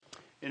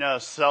You know,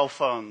 cell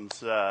phones,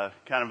 kind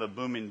of a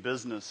booming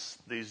business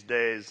these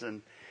days.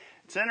 And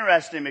it's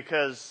interesting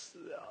because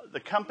the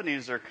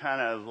companies are kind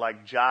of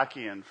like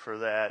jockeying for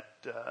that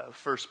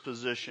first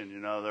position. You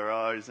know, they're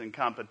always in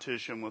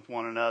competition with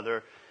one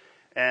another.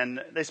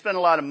 And they spend a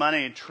lot of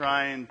money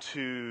trying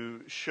to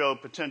show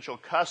potential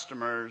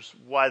customers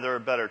why they're a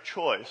better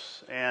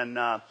choice. And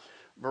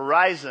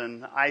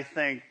Verizon, I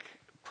think,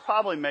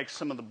 probably makes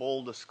some of the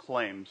boldest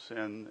claims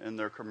in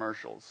their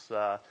commercials.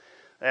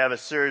 They have a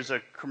series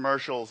of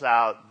commercials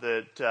out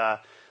that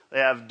they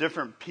have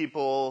different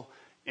people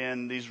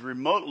in these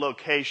remote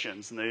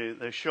locations, and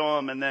they show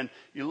them, and then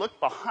you look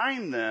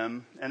behind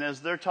them, and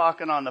as they're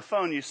talking on the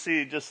phone, you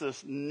see just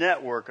this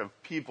network of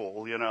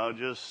people, you know,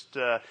 just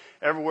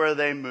everywhere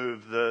they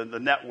move, the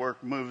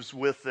network moves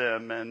with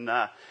them, and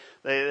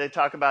they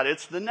talk about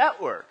it's the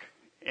network.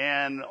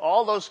 And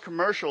all those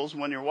commercials,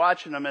 when you're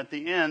watching them at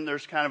the end,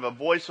 there's kind of a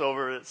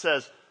voiceover that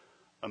says,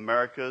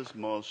 America's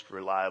most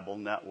reliable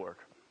network.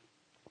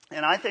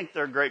 And I think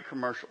they're great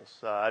commercials.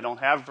 I don't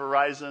have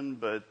Verizon,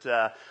 but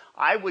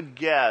I would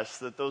guess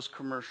that those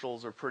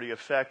commercials are pretty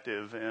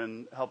effective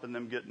in helping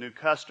them get new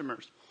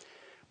customers.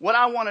 What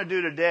I want to do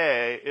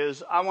today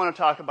is I want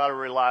to talk about a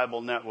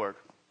reliable network,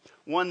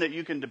 one that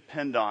you can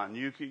depend on.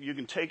 You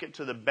can take it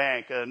to the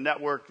bank, a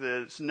network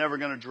that's never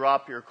going to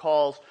drop your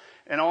calls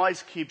and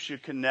always keeps you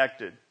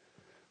connected.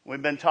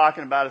 We've been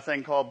talking about a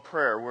thing called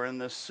prayer. We're in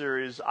this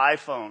series,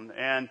 iPhone,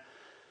 and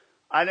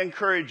I'd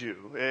encourage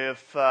you,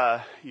 if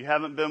you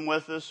haven't been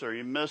with us or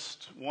you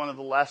missed one of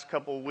the last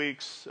couple of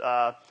weeks,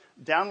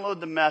 download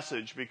the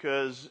message,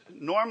 because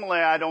normally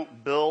I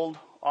don't build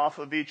off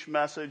of each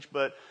message,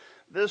 but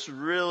this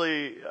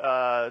really,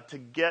 to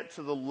get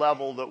to the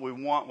level that we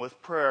want with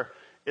prayer,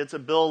 it's a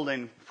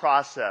building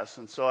process.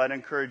 And so I'd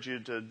encourage you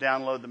to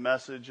download the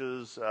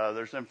messages.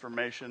 There's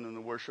information in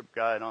the worship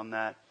guide on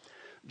that.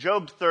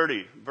 Job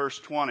 30, verse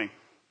 20.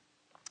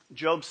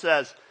 Job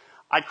says,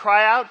 I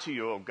cry out to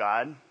you, O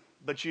God,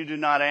 but you do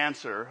not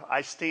answer.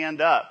 I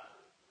stand up,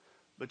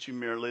 but you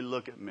merely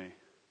look at me.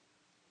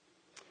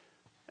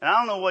 And I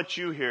don't know what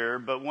you hear,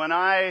 but when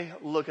I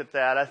look at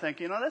that, I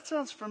think, you know, that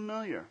sounds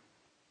familiar.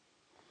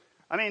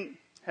 I mean,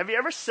 have you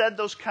ever said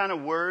those kind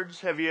of words?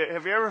 Have you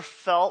ever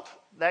felt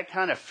that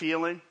kind of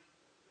feeling?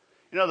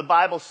 You know, the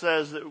Bible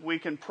says that we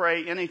can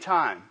pray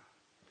anytime.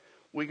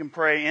 We can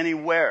pray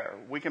anywhere.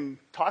 We can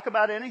talk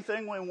about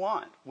anything we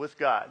want with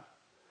God.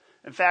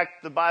 In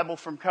fact, the Bible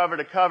from cover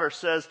to cover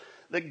says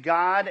that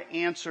God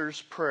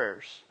answers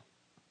prayers.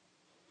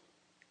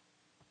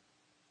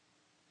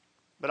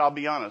 But I'll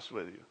be honest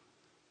with you.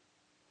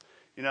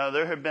 You know,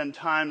 there have been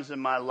times in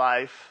my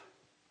life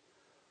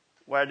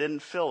where I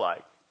didn't feel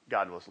like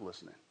God was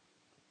listening.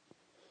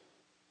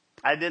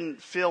 I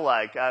didn't feel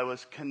like I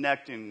was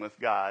connecting with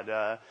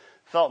God.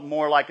 Felt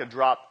more like a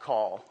dropped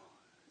call.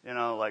 You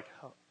know, like,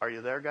 are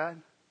you there,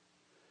 God?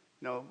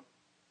 You know,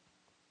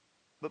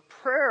 but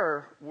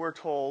prayer, we're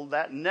told,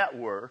 that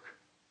network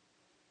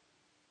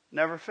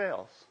never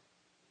fails.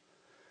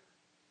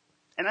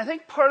 And I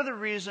think part of the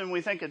reason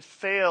we think it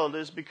failed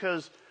is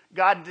because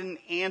God didn't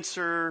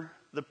answer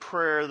the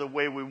prayer the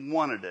way we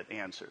wanted it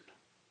answered.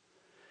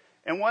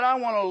 And what I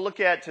want to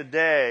look at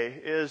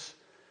today is,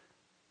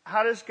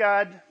 how does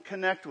God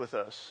connect with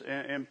us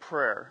in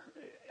prayer?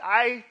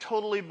 I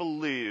totally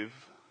believe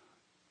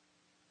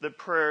that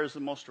prayer is the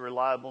most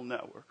reliable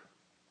network.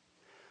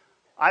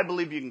 I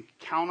believe you can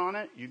count on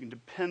it, you can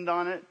depend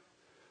on it,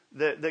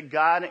 that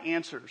God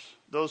answers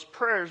those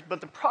prayers. But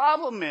the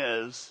problem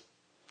is,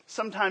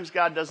 sometimes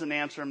God doesn't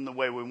answer them the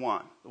way we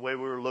want, the way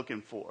we were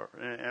looking for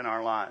in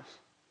our lives.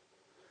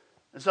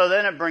 And so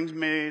then it brings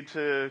me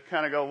to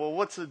kind of go, well,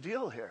 what's the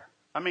deal here?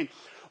 I mean,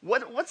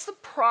 what's the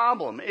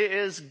problem?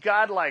 Is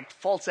God like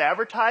false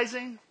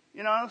advertising,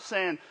 you know,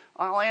 saying,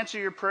 I'll answer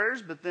your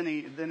prayers, but then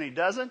he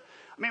doesn't?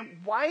 I mean,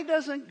 why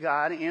doesn't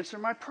God answer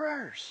my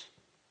prayers?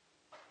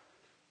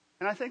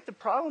 And I think the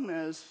problem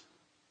is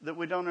that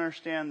we don't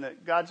understand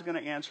that God's going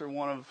to answer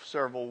one of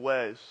several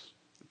ways.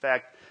 In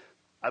fact,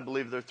 I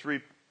believe there are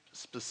three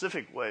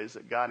specific ways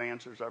that God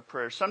answers our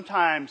prayers.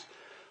 Sometimes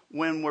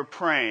when we're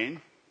praying,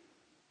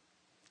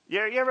 you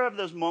ever have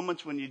those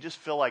moments when you just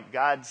feel like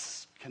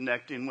God's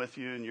connecting with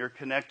you and you're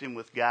connecting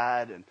with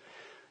God, and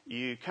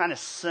you kind of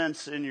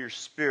sense in your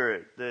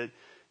spirit that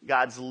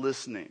God's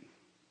listening.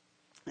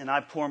 And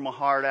I pour my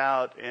heart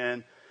out,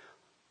 and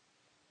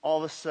all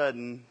of a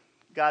sudden,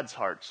 God's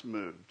heart's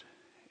moved.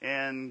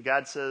 And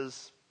God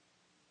says,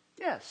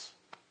 yes.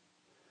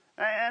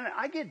 And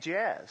I get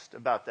jazzed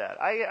about that.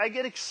 I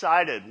get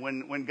excited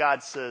when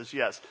God says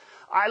yes.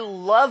 I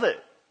love it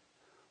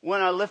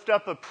when I lift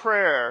up a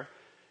prayer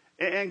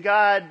and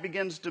God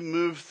begins to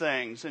move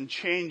things and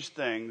change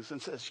things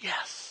and says,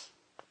 yes.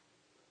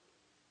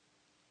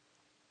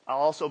 I'll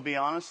also be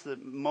honest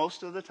that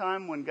most of the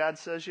time when God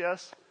says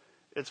yes,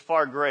 it's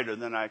far greater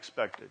than I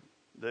expected.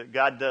 That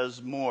God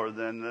does more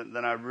than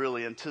I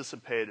really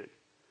anticipated.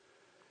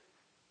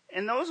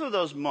 And those are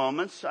those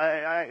moments,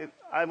 I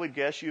would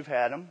guess you've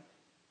had them,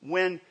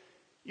 when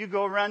you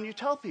go around and you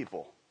tell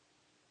people.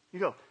 You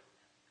go,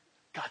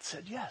 God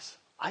said yes.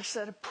 I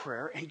said a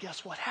prayer, and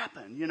guess what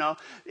happened?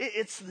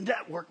 It's the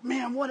network.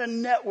 Man, what a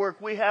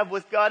network we have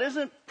with God.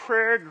 Isn't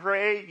prayer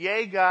great?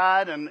 Yay,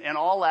 God, and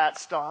all that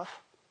stuff.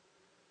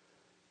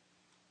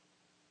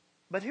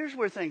 But here's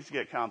where things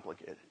get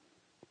complicated.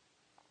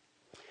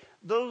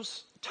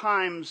 Those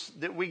times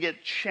that we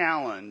get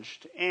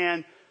challenged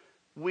and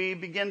we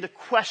begin to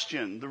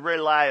question the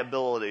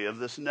reliability of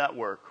this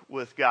network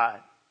with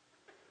God.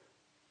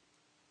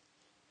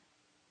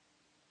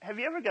 Have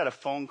you ever got a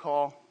phone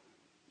call?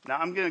 Now,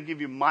 I'm going to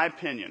give you my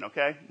opinion,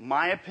 okay?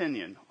 My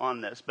opinion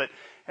on this. But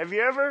have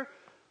you ever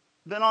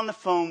been on the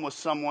phone with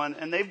someone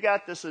and they've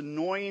got this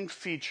annoying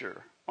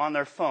feature on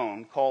their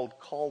phone called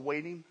call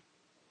waiting?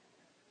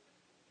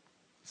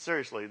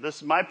 Seriously, this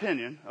is my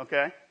opinion,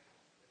 okay?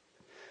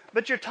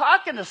 But you're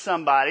talking to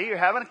somebody, you're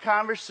having a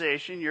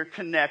conversation, you're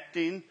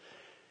connecting,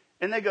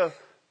 and they go,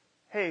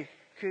 hey,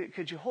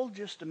 could you hold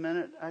just a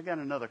minute? I got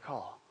another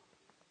call.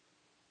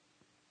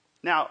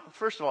 Now,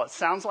 first of all, it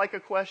sounds like a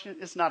question.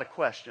 It's not a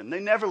question. They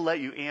never let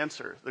you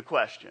answer the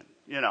question,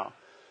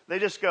 They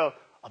just go,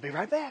 I'll be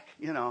right back,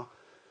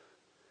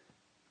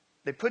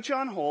 They put you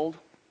on hold,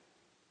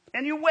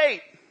 and you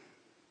wait.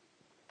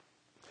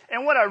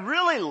 And what I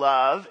really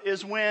love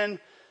is when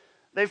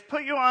they've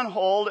put you on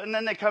hold, and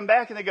then they come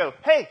back and they go,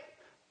 hey,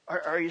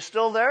 are you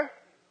still there?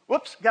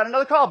 Whoops, got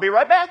another call. Be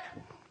right back.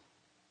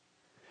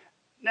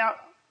 Now,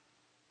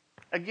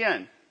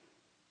 again,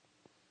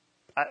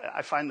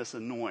 I find this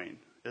annoying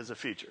as a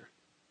feature.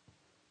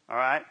 All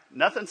right?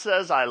 Nothing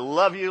says I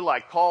love you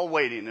like call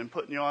waiting and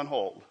putting you on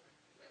hold.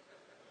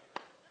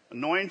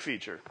 Annoying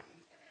feature.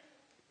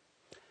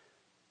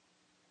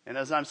 And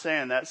as I'm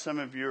saying that, some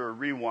of you are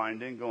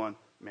rewinding, going,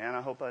 man,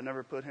 I hope I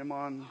never put him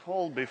on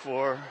hold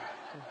before.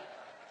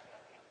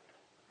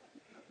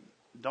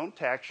 Don't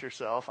tax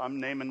yourself.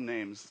 I'm naming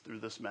names through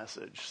this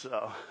message.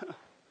 So,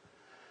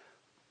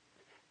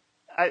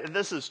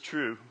 this is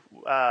true.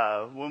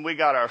 When we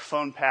got our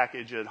phone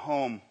package at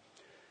home,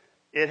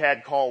 it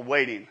had call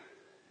waiting.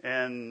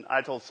 And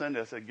I told Cindy,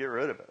 I said, get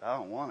rid of it. I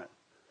don't want it.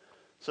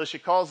 So she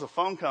calls the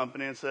phone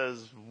company and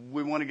says,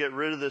 we want to get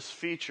rid of this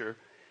feature.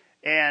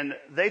 And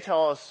they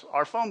tell us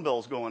our phone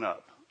bill's going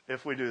up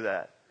if we do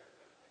that.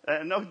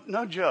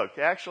 No joke.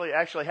 It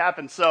actually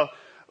happened. So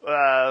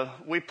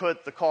we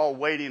put the call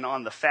waiting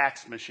on the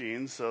fax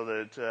machine so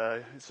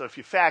that so if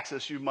you fax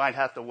us, you might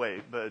have to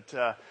wait. But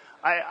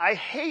I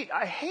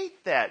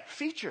hate that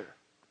feature.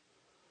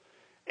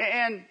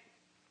 And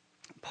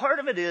part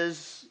of it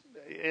is,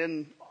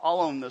 and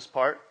I'll own this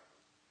part,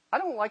 I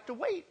don't like to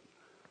wait.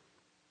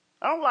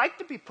 I don't like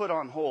to be put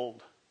on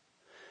hold.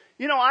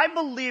 I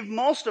believe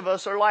most of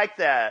us are like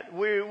that.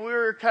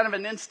 We're kind of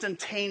an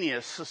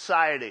instantaneous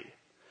society.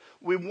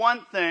 We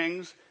want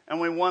things, and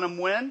we want them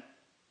when?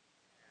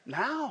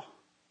 Now.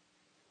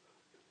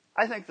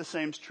 I think the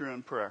same's true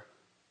in prayer.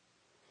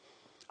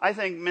 I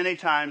think many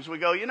times we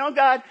go,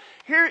 God,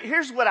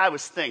 here's what I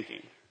was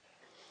thinking.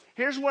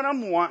 Here's what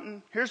I'm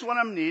wanting. Here's what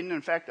I'm needing.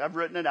 In fact, I've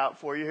written it out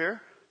for you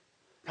here.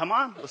 Come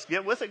on, let's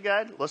get with it,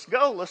 God. Let's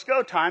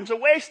go. Time's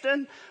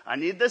a-wasting. I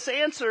need this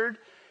answered.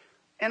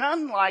 And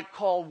unlike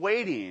call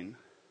waiting,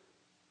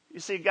 you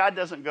see, God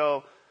doesn't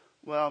go,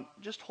 well,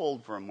 just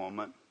hold for a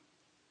moment.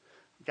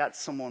 Got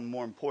someone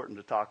more important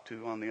to talk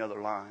to on the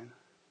other line.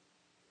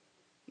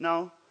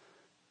 No.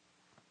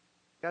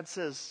 God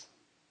says,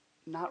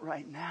 not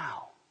right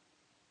now.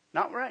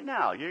 Not right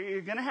now.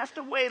 You're going to have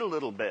to wait a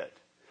little bit.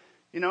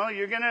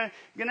 You're going to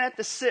have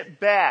to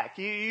sit back.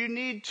 You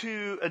need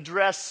to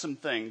address some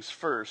things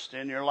first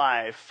in your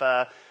life.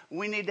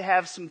 We need to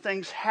have some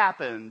things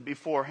happen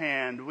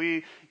beforehand.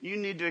 You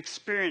need to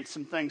experience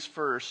some things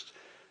first.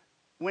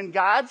 When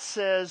God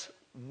says,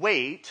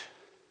 wait,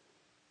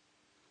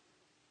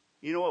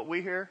 you know what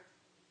we hear?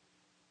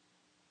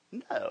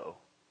 No.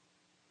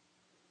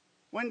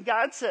 When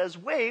God says,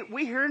 wait,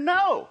 we hear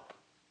no.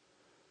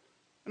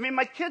 I mean,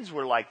 my kids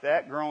were like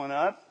that growing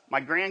up.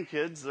 My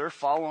grandkids, they're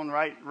following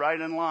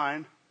right in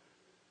line.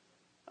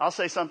 I'll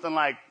say something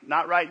like,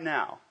 not right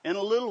now, in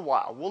a little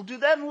while. We'll do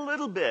that in a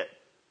little bit.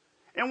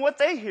 And what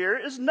they hear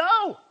is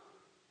no.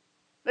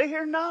 They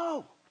hear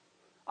no.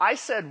 I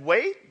said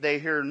wait, they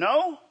hear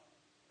no.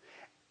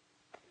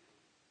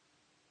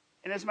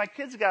 And as my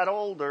kids got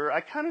older,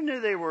 I kind of knew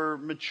they were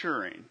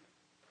maturing.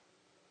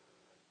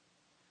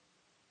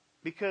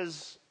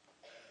 Because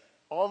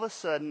all of a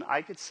sudden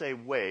I could say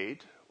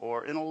wait,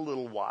 or in a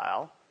little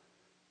while,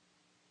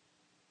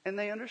 and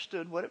they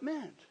understood what it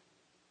meant.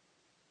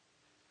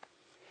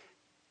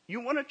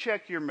 You want to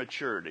check your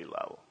maturity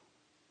level.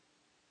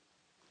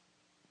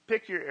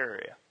 Pick your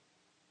area.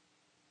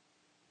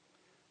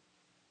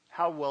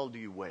 How well do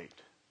you wait?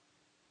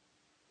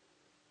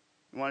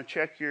 You want to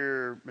check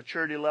your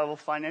maturity level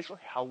financially?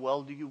 How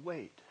well do you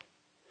wait?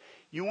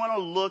 You want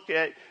to look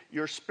at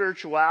your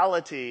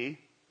spirituality.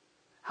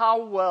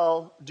 How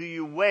well do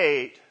you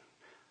wait?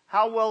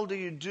 How well do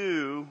you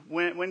do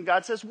when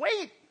God says,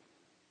 wait?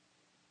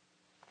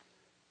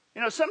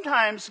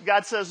 Sometimes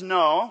God says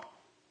no.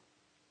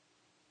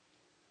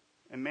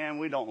 And man,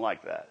 we don't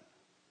like that.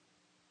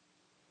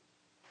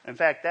 In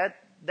fact,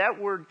 that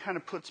word kind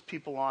of puts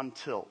people on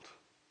tilt.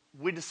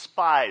 We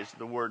despise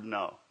the word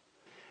no.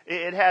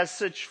 It has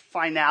such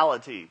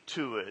finality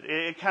to it.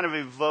 It kind of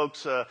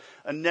evokes a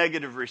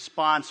negative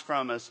response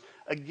from us.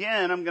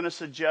 Again, I'm going to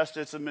suggest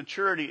it's a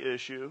maturity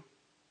issue.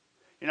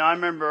 I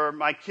remember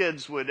my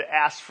kids would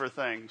ask for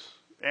things,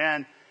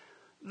 and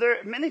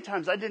many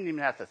times I didn't even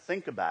have to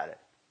think about it.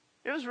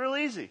 It was real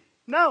easy.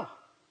 No.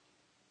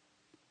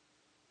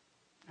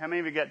 How many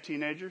of you got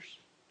teenagers?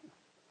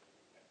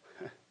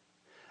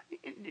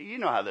 You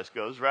know how this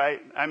goes,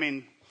 right? I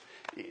mean,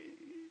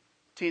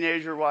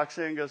 teenager walks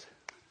in and goes,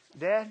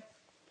 Dad,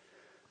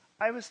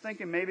 I was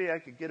thinking maybe I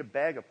could get a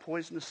bag of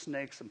poisonous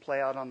snakes and play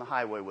out on the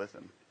highway with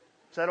them.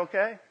 Is that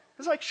okay?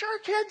 It's like, sure,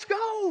 kids,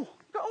 go.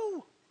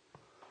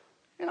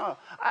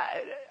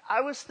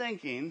 I was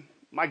thinking,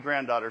 my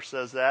granddaughter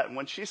says that, and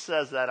when she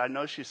says that, I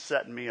know she's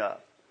setting me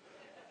up.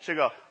 She'll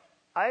go,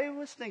 I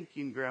was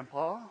thinking,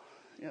 Grandpa,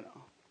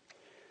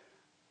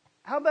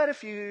 how about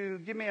if you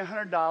give me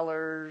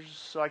 $100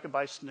 so I could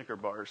buy Snicker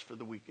bars for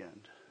the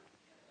weekend?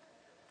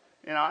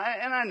 And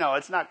I know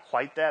it's not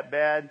quite that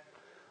bad,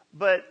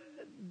 but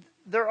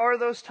there are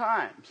those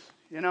times,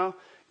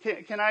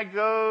 Can I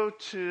go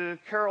to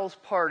Carol's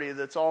party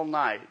that's all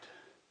night?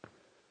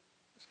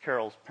 Is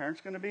Carol's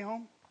parents going to be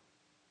home?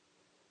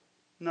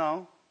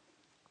 No.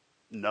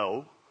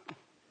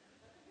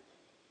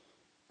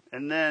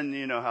 And then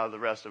you know how the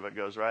rest of it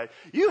goes, right?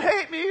 You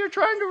hate me, you're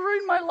trying to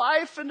ruin my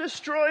life and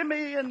destroy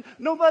me, and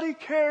nobody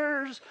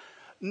cares.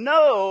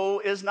 No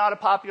is not a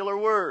popular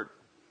word.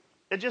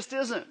 It just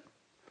isn't.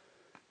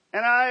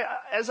 And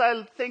as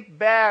I think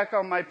back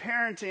on my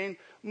parenting,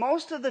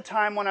 most of the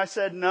time when I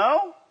said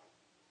no,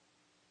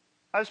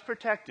 I was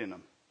protecting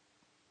them.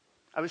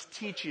 I was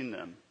teaching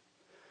them.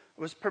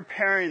 I was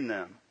preparing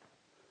them.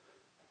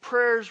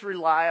 Prayer's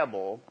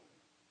reliable.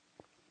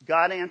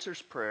 God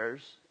answers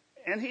prayers.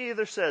 And he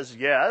either says,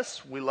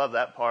 yes, we love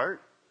that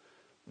part.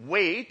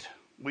 Wait,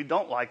 we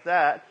don't like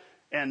that.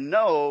 And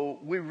no,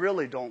 we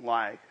really don't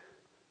like.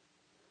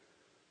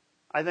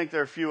 I think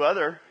there are a few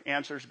other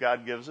answers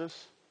God gives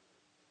us.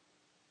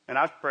 And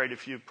I've prayed a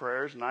few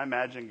prayers, and I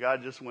imagine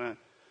God just went,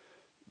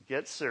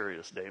 get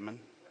serious, Damon.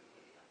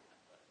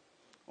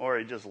 Or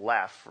he just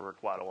laughed for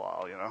quite a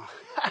while,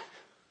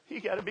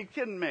 You got to be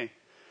kidding me.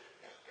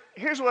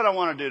 Here's what I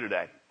want to do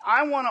today.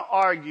 I want to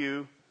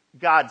argue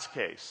God's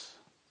case.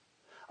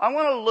 I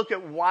want to look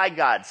at why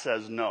God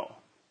says no,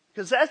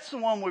 because that's the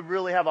one we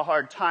really have a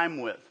hard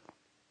time with.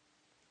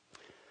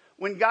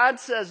 When God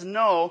says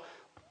no,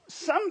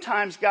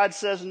 sometimes God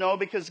says no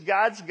because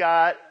God's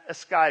got a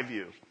sky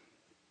view.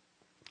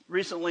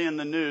 Recently in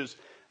the news,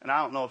 and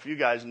I don't know if you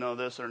guys know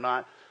this or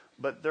not,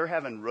 but they're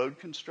having road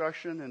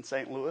construction in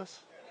St. Louis.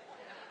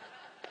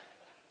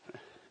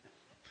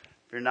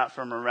 If you're not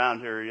from around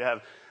here,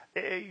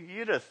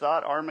 you'd have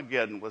thought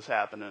Armageddon was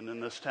happening in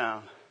this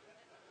town.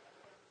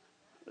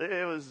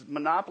 It was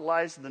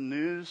monopolized the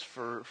news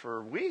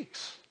for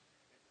weeks.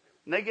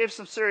 And they gave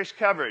some serious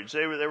coverage.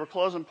 They were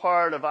closing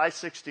part of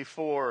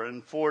I-64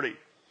 and 40.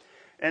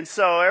 And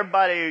so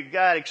everybody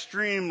got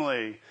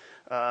extremely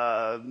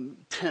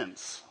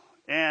tense.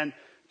 And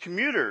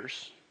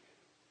commuters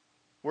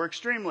were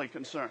extremely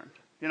concerned.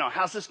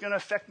 How's this going to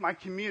affect my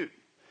commute?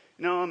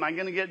 Am I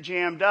going to get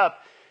jammed up?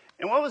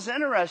 And what was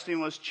interesting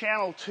was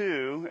Channel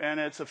 2 and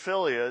its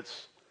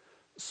affiliates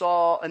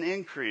saw an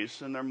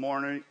increase in their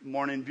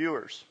morning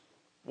viewers.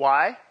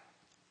 Why?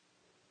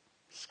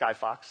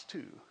 Skyfox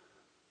 2,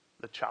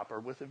 the chopper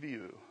with a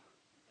view.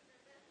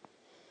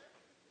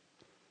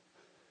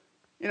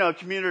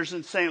 Commuters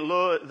in St.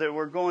 Louis that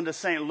were going to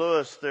St.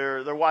 Louis,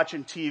 they're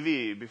watching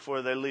TV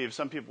before they leave.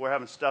 Some people were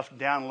having stuff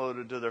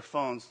downloaded to their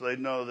phones so they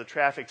know the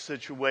traffic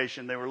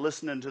situation. They were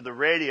listening to the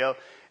radio,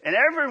 and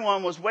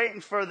everyone was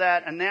waiting for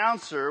that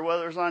announcer,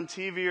 whether it was on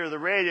TV or the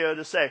radio,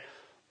 to say,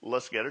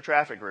 let's get a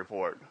traffic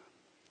report.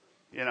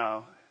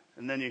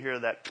 And then you hear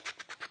that,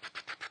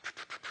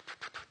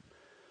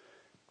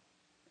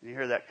 and you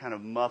hear that kind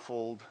of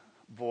muffled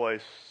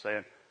voice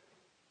saying,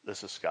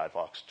 this is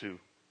Skyfox 2.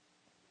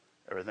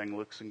 Everything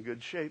looks in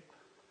good shape.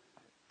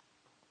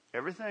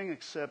 Everything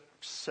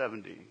except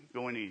 70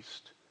 going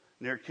east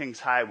near Kings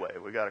Highway.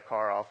 We got a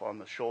car off on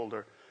the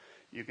shoulder.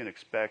 You can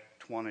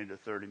expect 20 to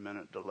 30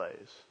 minute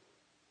delays.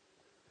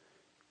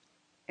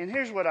 And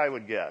here's what I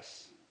would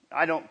guess.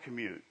 I don't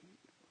commute.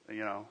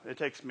 It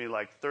takes me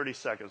like 30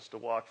 seconds to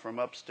walk from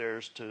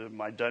upstairs to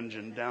my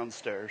dungeon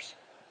downstairs.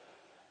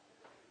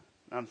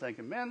 And I'm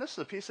thinking, man, this is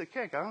a piece of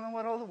cake. I don't know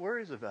what all the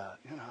worry's about,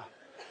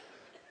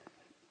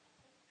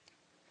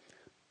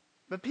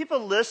 But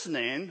people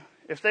listening,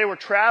 if they were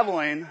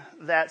traveling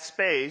that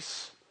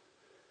space,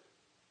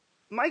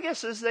 my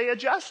guess is they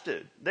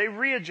adjusted. They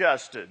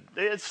readjusted.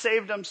 It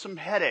saved them some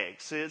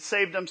headaches. It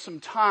saved them some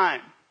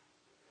time.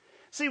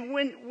 See,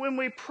 when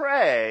we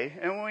pray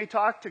and when we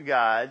talk to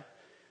God,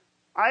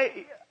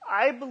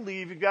 I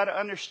believe you've got to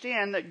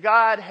understand that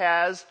God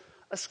has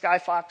a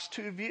Skyfox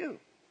 2 view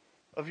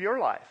of your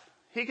life.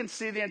 He can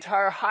see the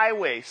entire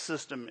highway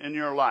system in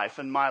your life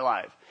and my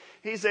life.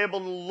 He's able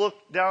to look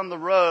down the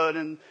road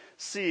and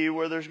see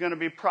where there's going to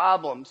be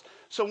problems.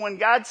 So when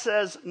God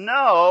says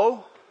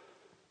no,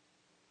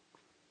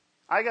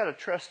 I got to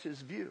trust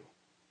his view.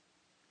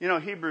 You know,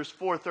 Hebrews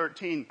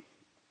 4:13,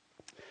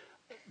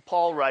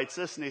 Paul writes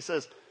this, and he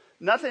says,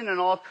 nothing in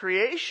all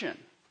creation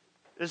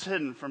is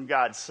hidden from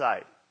God's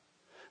sight.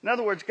 In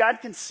other words, God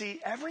can see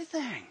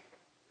everything.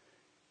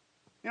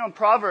 You know, in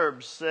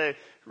Proverbs,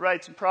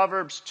 writes in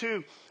Proverbs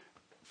 2,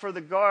 for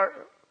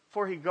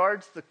he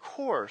guards the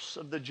course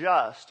of the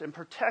just and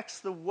protects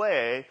the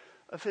way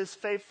of his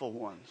faithful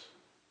ones.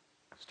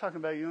 He's talking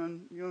about you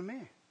and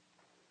me.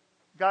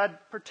 God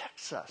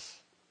protects us.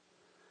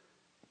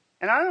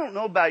 And I don't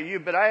know about you,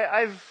 but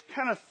I've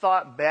kind of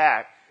thought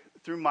back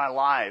through my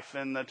life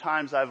and the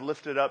times I've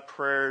lifted up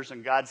prayers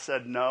and God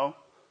said no.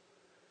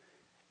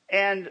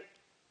 And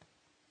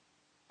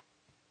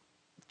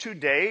to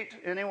date,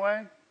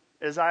 anyway,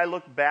 as I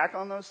look back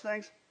on those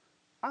things,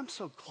 I'm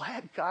so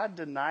glad God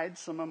denied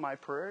some of my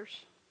prayers.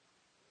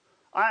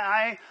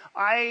 I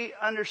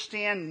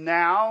understand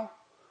now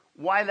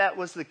why that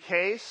was the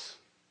case.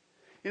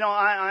 You know,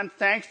 I'm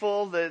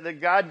thankful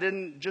that God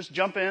didn't just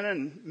jump in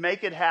and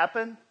make it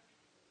happen.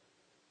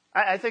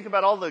 I think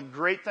about all the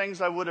great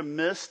things I would have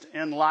missed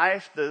in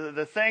life,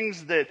 the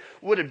things that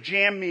would have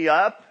jammed me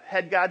up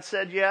had God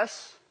said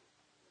yes.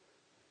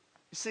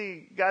 You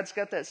see, God's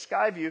got that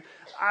sky view.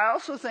 I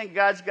also think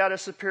God's got a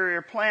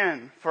superior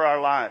plan for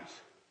our lives.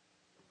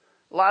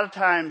 A lot of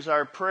times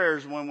our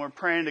prayers, when we're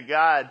praying to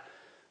God,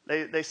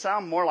 they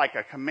sound more like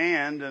a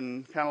command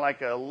and kind of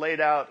like a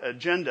laid out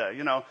agenda.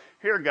 You know,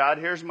 here, God,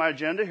 here's my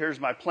agenda, here's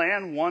my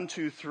plan, 1,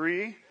 2,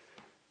 3,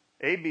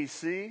 A, B,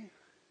 C.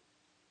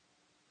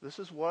 This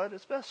is what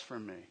is best for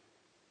me.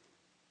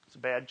 It's a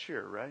bad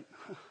cheer, right?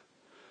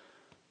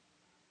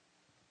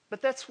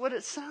 But that's what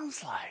it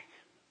sounds like.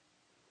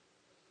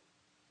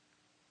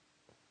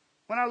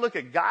 When I look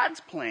at God's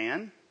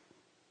plan,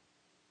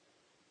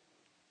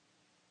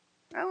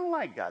 I don't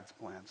like God's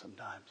plan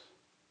sometimes.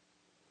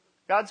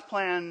 God's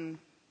plan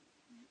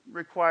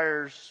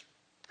requires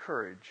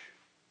courage,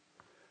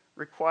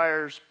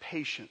 requires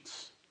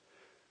patience,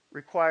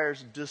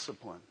 requires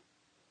discipline,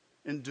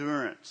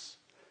 endurance.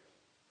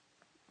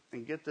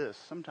 And get this,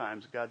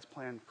 sometimes God's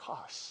plan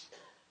costs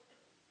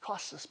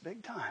us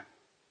big time.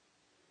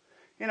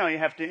 You know, you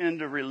have to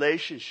end a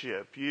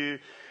relationship. You're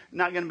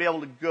not going to be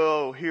able to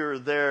go here or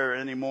there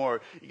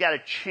anymore. You got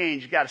to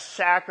change. You got to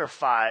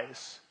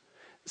sacrifice.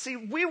 See,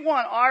 we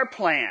want our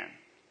plan.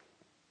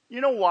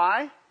 You know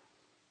why?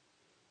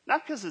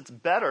 Not because it's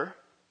better.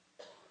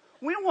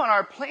 We want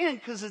our plan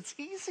because it's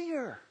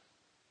easier.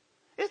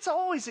 It's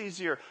always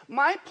easier.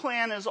 My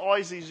plan is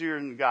always easier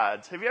than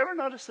God's. Have you ever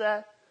noticed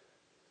that?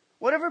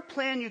 Whatever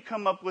plan you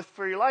come up with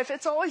for your life,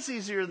 it's always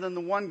easier than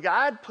the one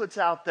God puts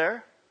out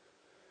there.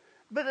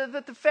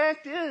 But the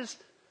fact is,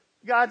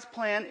 God's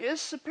plan is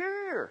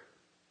superior.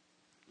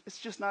 It's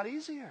just not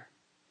easier.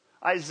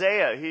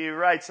 Isaiah, he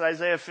writes,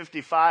 Isaiah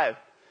 55,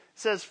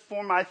 says,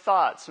 for my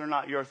thoughts are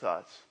not your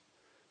thoughts.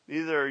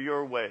 Neither are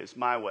your ways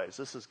my ways.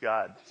 This is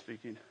God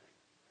speaking.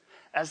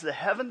 As the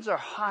heavens are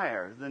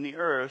higher than the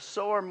earth,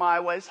 so are my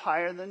ways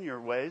higher than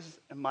your ways,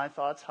 and my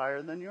thoughts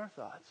higher than your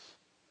thoughts.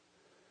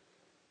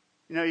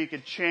 You know, you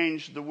could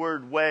change the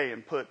word way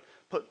and put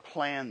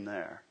plan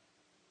there.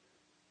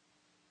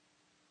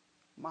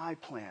 My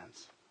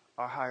plans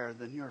are higher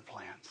than your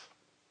plans.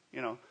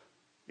 You know,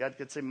 God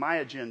could say my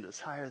agenda is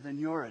higher than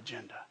your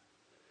agenda.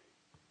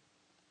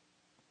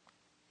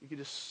 You could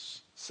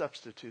just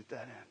substitute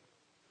that in.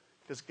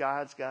 Because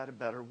God's got a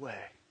better way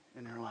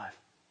in your life.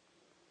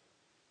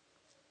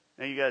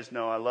 Now, you guys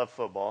know I love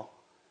football.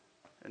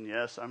 And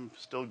yes, I'm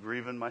still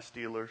grieving my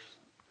Steelers.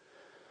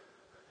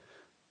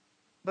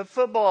 But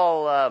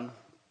football,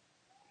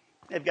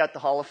 they've got the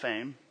Hall of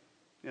Fame.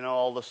 You know,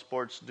 all the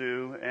sports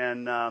do.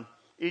 And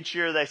each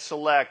year they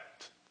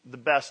select the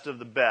best of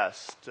the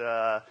best.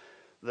 The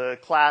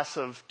class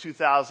of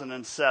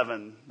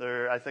 2007,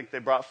 I think they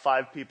brought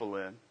 5 people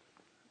in.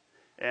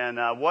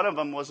 And one of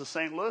them was a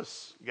St.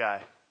 Louis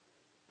guy.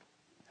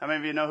 How many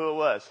of you know who it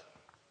was?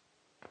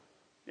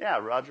 Yeah,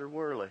 Roger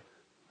Worley.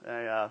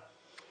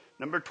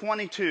 Number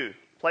 22,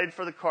 played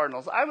for the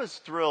Cardinals. I was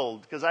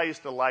thrilled because I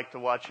used to like to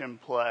watch him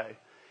play.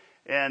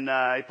 And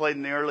he played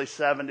in the early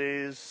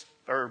 70s,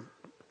 or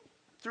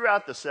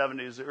throughout the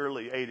 70s,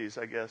 early 80s,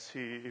 I guess.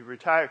 He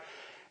retired.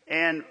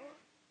 And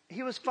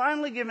he was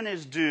finally given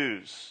his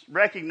dues,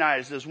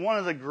 recognized as one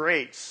of the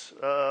greats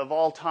of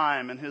all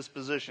time in his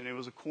position. He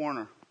was a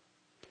corner.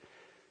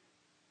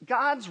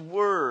 God's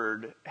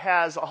Word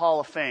has a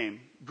Hall of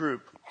Fame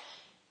group.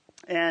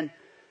 And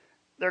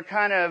they're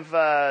kind of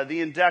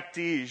the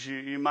inductees,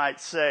 you might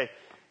say.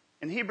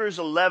 In Hebrews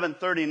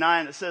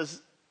 11:39, it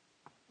says,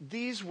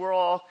 these were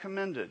all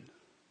commended,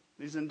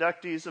 these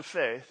inductees of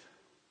faith,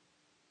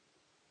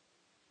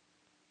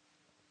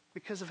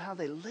 because of how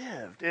they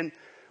lived. And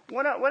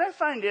what I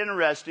find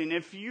interesting,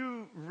 if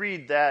you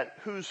read that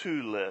Who's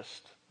Who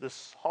list,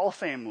 this Hall of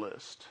Fame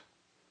list,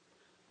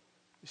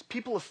 these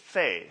people of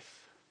faith,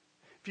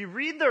 If you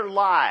read their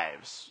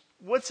lives,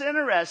 what's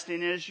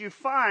interesting is you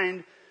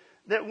find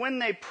that when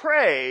they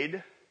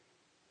prayed,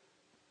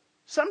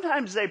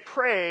 sometimes they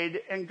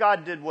prayed and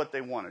God did what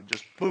they wanted.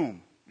 Just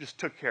boom, just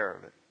took care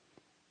of it.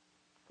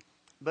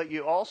 But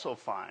you also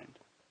find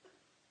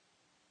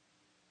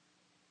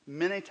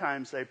many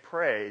times they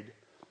prayed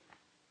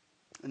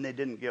and they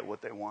didn't get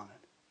what they wanted.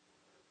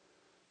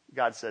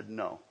 God said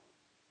no.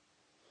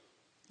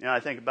 I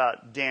think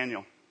about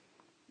Daniel.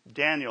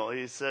 Daniel,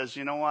 he says,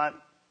 you know what?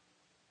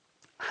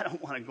 I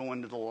don't want to go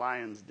into the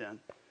lion's den.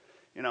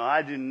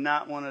 I do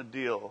not want to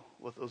deal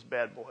with those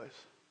bad boys.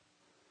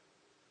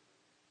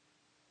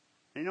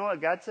 And you know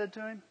what God said to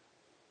him?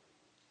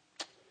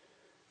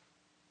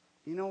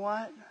 You know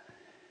what?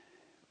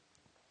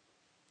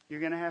 You're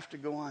going to have to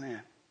go on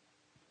in.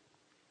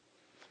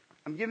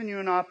 I'm giving you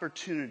an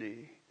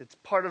opportunity. It's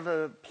part of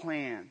a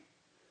plan.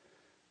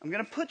 I'm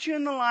going to put you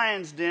in the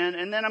lion's den,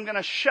 and then I'm going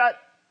to shut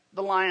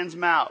the lion's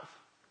mouth.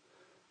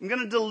 I'm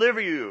going to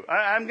deliver you.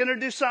 I'm going to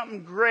do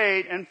something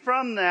great, and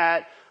from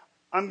that,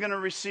 I'm going to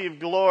receive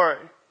glory.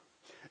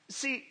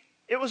 See,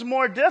 it was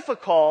more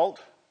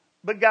difficult,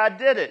 but God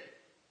did it.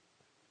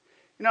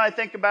 I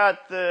think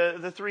about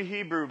the three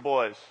Hebrew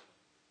boys,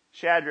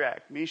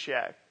 Shadrach,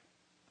 Meshach,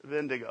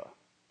 Abednego,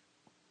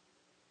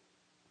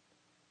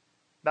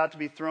 about to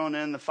be thrown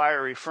in the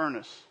fiery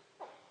furnace.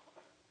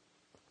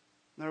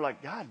 And they're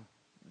like, God,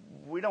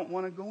 we don't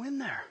want to go in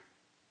there.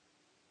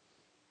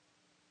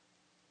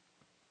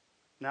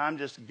 Now, I'm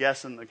just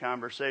guessing the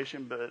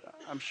conversation, but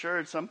I'm sure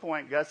at some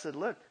point God said,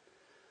 look,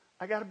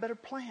 I got a better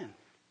plan.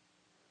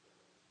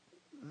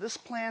 This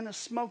plan is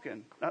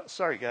smoking. Oh,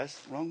 sorry, guys,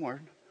 wrong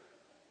word.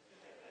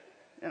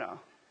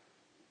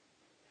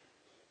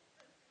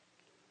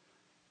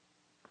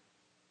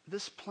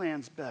 This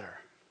plan's better.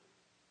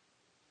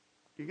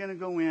 You're going to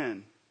go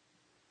in,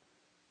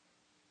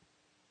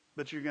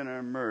 but you're going to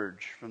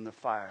emerge from the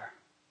fire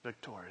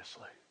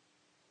victoriously.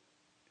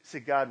 See,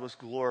 God was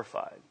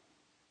glorified.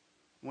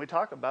 And we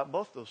talk about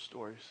both those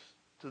stories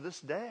to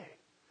this day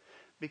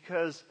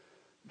because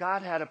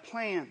God had a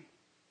plan.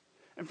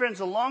 And friends,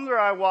 the longer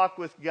I walk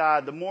with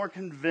God, the more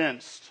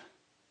convinced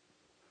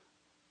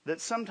that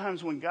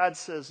sometimes when God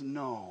says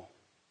no,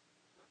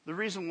 the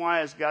reason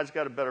why is God's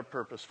got a better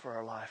purpose for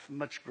our life, a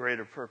much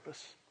greater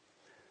purpose.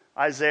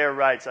 Isaiah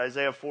writes,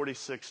 Isaiah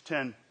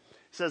 46:10,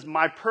 says,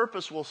 my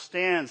purpose will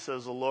stand,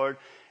 says the Lord,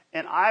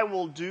 and I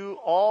will do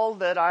all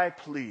that I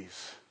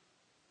please.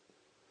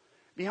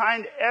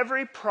 Behind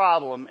every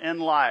problem in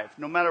life,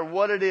 no matter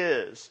what it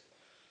is,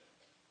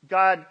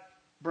 God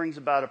brings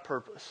about a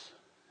purpose.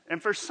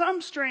 And for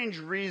some strange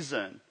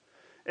reason,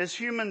 as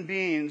human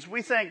beings,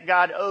 we think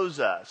God owes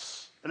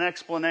us an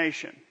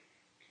explanation.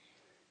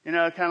 Kind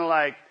of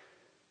like,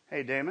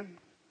 hey, Damon,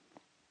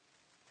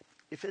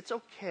 if it's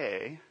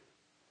okay,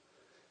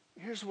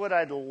 here's what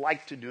I'd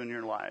like to do in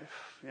your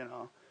life.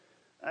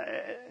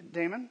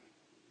 Damon,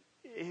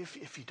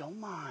 if you don't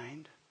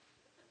mind,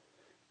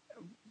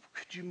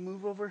 could you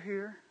move over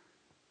here?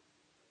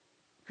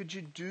 Could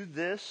you do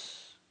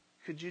this?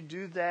 Could you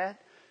do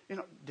that?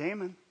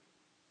 Damon,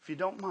 if you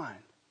don't mind,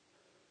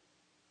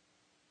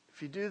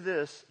 if you do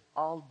this,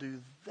 I'll do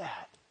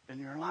that in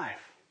your life.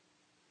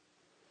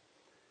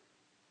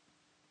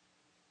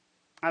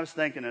 I was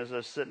thinking as I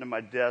was sitting at my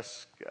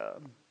desk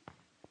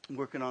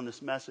working on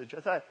this message,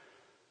 I thought,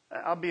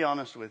 I'll be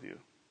honest with you.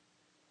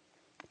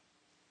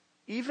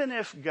 Even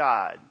if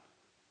God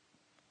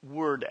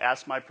were to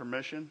ask my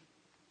permission,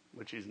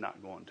 which he's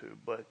not going to,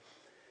 but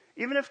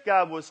even if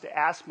God was to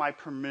ask my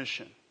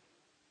permission,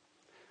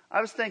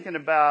 I was thinking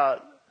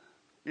about,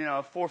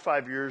 4 or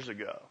 5 years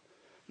ago,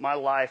 my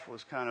life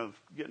was kind of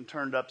getting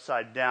turned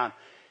upside down.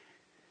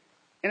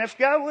 And if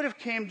God would have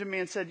came to me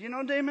and said,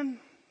 Damon,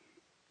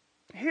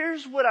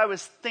 here's what I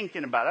was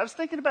thinking about. I was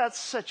thinking about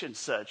such and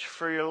such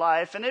for your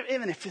life, and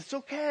even if it's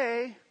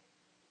okay,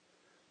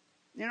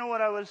 you know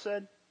what I would have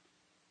said?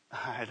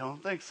 I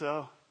don't think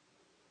so.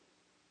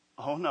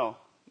 Oh, no,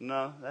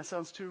 that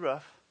sounds too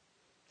rough.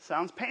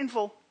 Sounds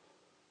painful.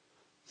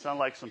 Sounds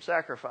like some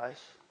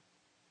sacrifice.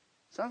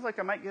 Sounds like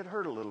I might get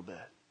hurt a little bit.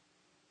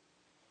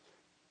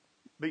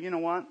 But you know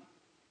what?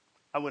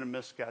 I would have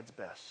missed God's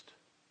best.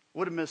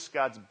 Would have missed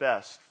God's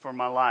best for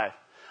my life.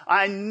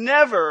 I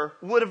never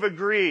would have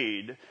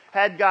agreed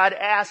had God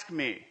asked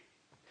me.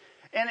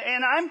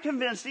 And I'm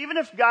convinced even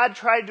if God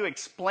tried to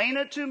explain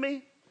it to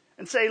me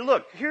and say,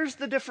 look, here's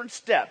the different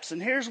steps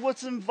and here's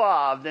what's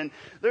involved. And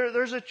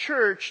there's a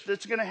church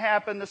that's going to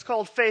happen that's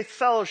called Faith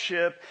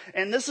Fellowship.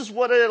 And this is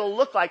what it'll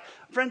look like.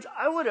 Friends,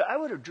 I would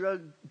have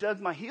dug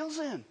my heels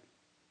in.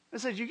 I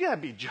said, you got to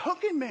be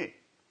joking me.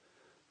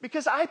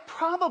 Because I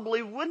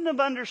probably wouldn't have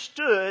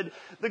understood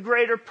the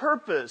greater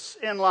purpose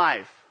in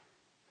life.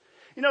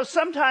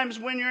 Sometimes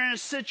when you're in a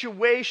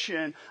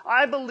situation,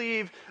 I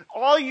believe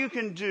all you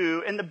can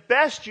do and the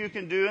best you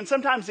can do, and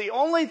sometimes the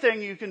only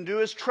thing you can do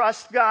is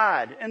trust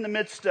God in the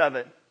midst of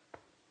it.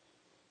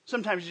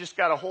 Sometimes you just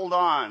got to hold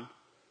on.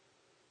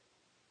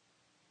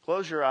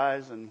 Close your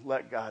eyes and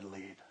let God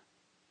lead.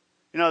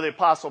 You know, the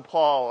Apostle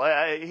Paul,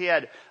 he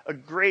had a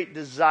great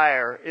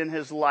desire in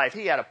his life.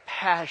 He had a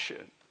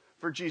passion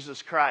for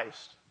Jesus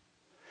Christ.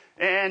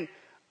 And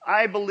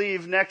I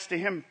believe next to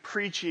him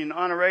preaching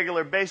on a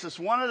regular basis,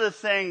 one of the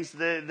things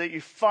that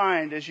you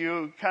find as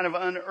you kind of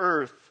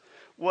unearth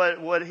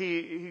what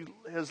he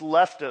has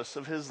left us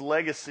of his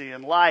legacy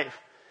in life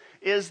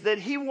is that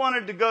he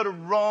wanted to go to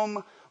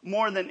Rome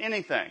more than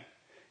anything.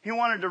 He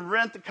wanted to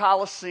rent the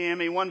Colosseum,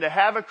 he wanted to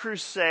have a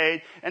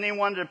crusade, and he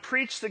wanted to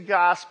preach the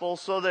gospel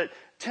so that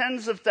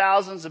tens of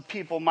thousands of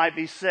people might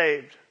be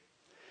saved.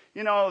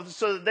 You know,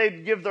 so that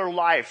they'd give their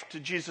life to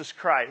Jesus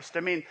Christ.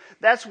 I mean,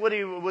 that's what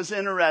he was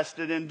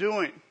interested in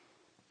doing.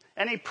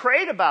 And he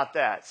prayed about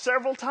that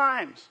several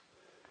times.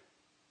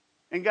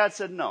 And God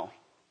said, no,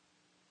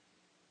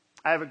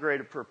 I have a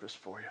greater purpose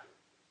for you.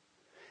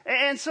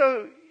 And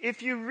so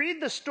if you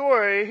read the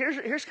story,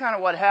 here's kind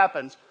of what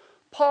happens.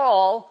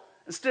 Paul,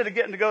 instead of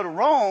getting to go to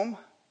Rome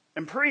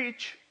and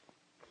preach,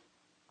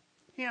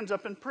 he ends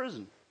up in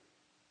prison.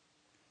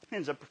 He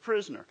ends up a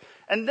prisoner.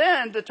 And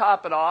then, to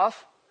top it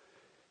off,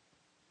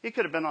 he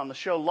could have been on the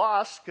show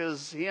Lost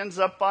because he ends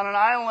up on an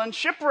island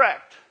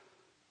shipwrecked.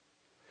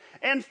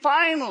 And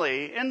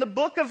finally, in the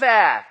book of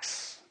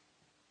Acts,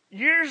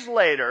 years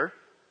later,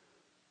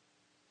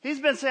 he's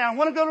been saying, I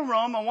want to go to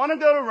Rome, I want to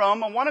go to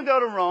Rome, I want to go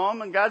to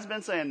Rome. And God's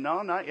been saying,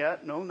 no, not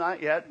yet, no,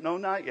 not yet, no,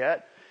 not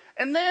yet.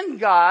 And then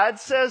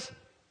God says,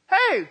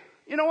 hey,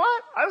 you know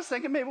what? I was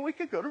thinking maybe we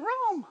could go to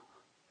Rome.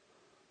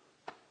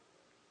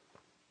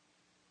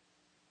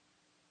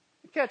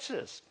 Catch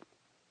this.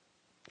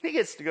 He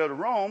gets to go to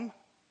Rome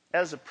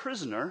as a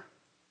prisoner,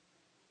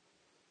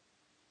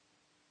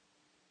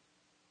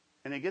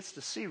 and he gets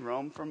to see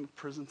Rome from a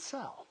prison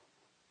cell.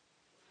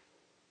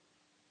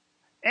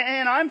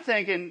 And I'm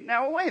thinking,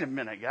 now wait a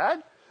minute, God,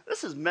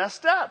 this is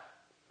messed up.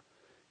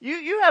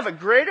 You have a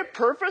greater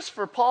purpose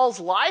for Paul's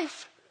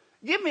life?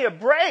 Give me a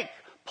break.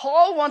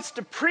 Paul wants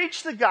to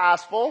preach the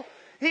gospel.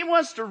 He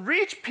wants to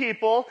reach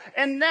people,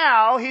 and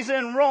now he's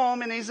in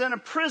Rome and he's in a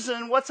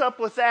prison. What's up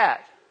with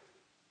that?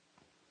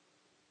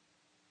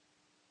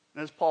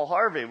 As Paul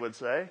Harvey would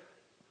say,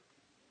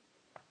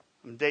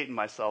 I'm dating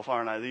myself,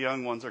 aren't I? The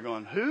young ones are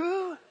going,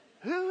 who?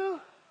 Who?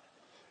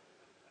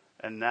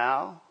 And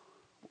now,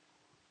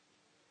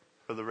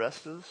 for the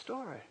rest of the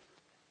story.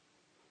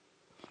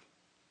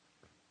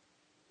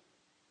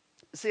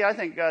 See, I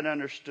think God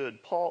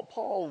understood.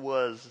 Paul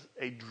was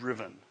a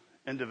driven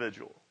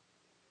individual,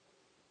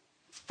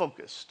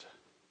 focused.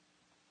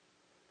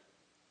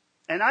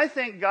 And I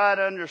think God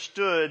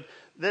understood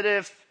that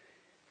if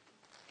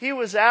he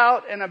was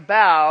out and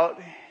about,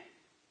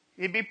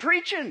 he'd be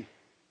preaching.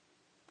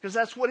 Because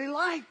that's what he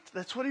liked.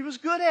 That's what he was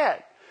good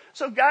at.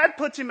 So God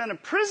puts him in a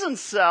prison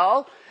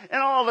cell,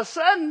 and all of a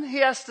sudden he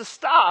has to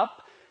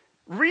stop,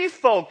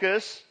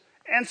 refocus,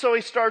 and so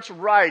he starts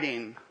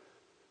writing. In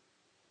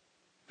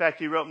fact,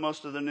 he wrote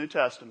most of the New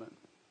Testament.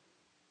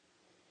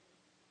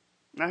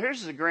 Now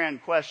here's the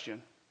grand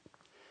question.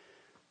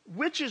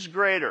 Which is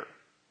greater?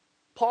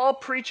 Paul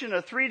preaching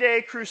a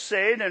 3-day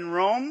crusade in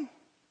Rome,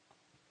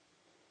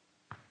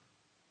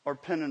 or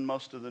penning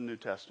most of the New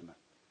Testament?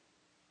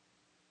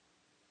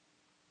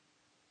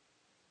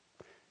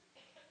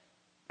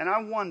 And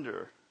I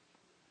wonder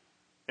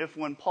if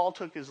when Paul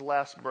took his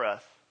last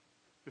breath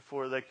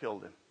before they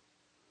killed him,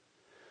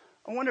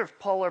 I wonder if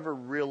Paul ever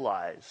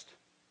realized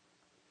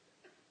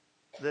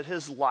that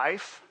his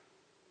life,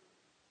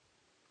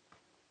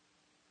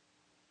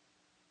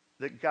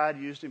 that God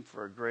used him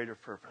for a greater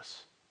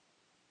purpose.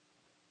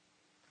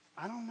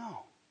 I don't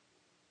know.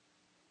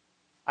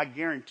 I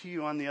guarantee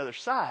you on the other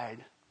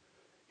side,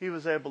 he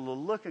was able to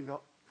look and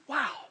go,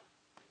 wow,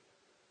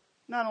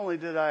 not only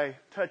did I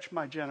touch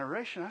my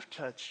generation, I've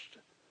touched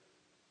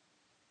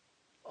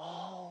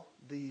all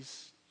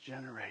these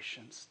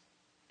generations.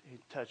 He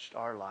touched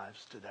our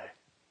lives today.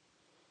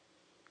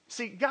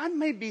 See, God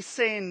may be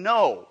saying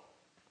no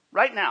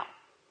right now,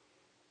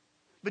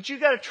 but you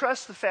got to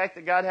trust the fact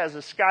that God has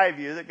a sky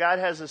view, that God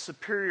has a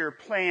superior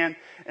plan,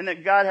 and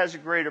that God has a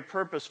greater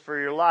purpose for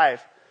your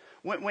life.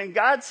 When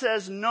God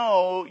says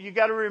no, you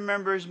got to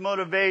remember his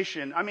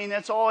motivation. I mean,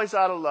 it's always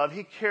out of love.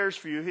 He cares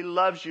for you. He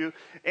loves you.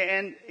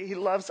 And he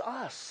loves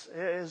us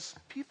as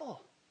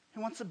people. He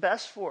wants the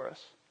best for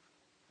us.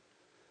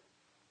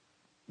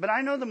 But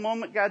I know the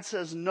moment God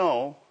says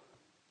no,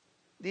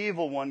 the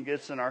evil one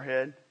gets in our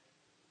head.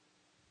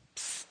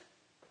 Psst,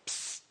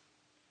 psst.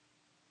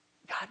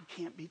 God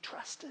can't be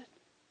trusted.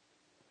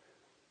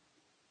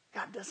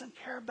 God doesn't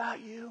care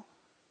about you.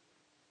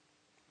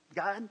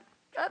 God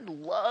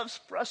loves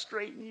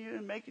frustrating you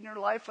and making your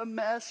life a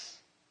mess.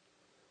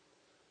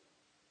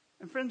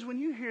 And friends, when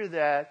you hear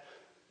that,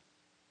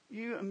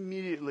 you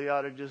immediately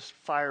ought to just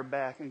fire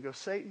back and go,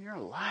 Satan, you're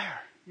a liar.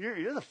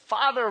 You're the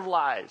father of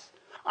lies.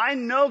 I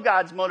know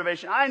God's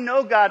motivation. I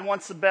know God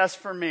wants the best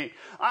for me.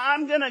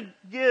 I'm going to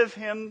give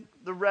him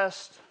the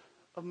rest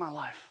of my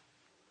life.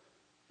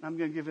 I'm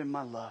going to give him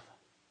my love.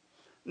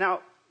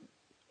 Now,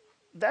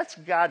 that's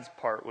God's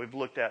part we've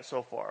looked at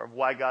so far of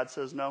why God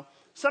says no.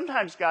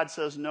 Sometimes God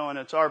says no, and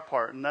it's our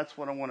part, and that's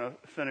what I want to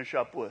finish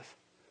up with.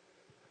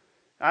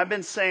 I've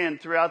been saying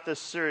throughout this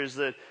series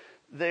that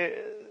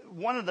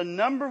one of the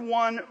number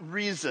one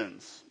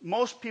reasons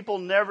most people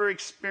never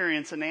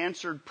experience an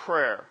answered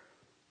prayer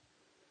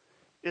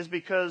is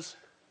because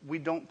we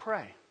don't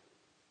pray.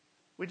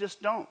 We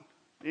just don't.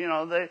 You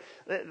know,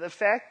 the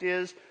fact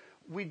is,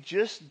 we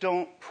just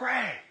don't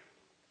pray.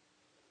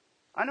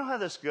 I know how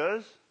this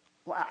goes.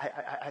 Well,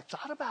 I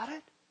thought about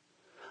it.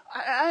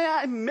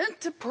 I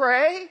meant to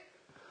pray.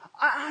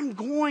 I'm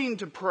going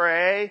to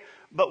pray,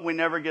 but we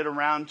never get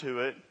around to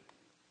it.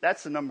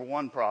 That's the number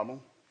one problem.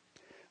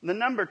 The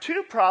number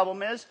two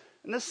problem is,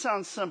 and this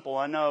sounds simple,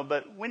 I know,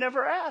 but we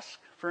never ask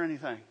for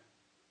anything.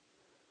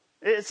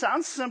 It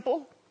sounds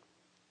simple,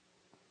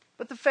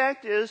 but the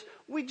fact is,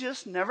 we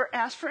just never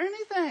ask for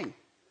anything.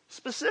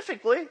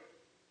 Specifically,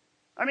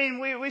 I mean,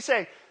 we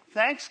say,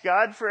 thanks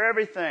God for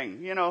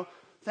everything, you know,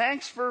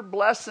 thanks for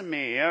blessing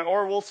me.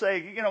 Or we'll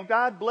say, you know,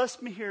 God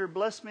bless me here,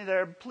 bless me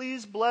there,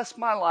 please bless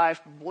my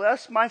life,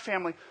 bless my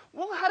family.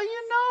 Well, how do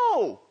you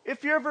know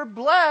if you're ever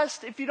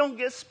blessed if you don't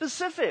get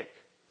specific?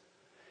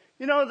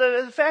 You know,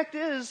 the fact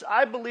is,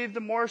 I believe the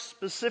more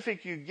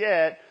specific you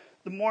get,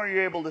 the more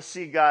you're able to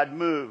see God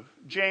move.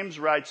 James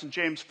writes in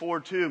James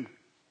 4:2,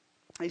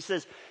 he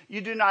says,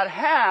 you do not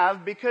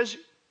have because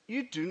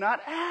you do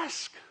not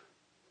ask.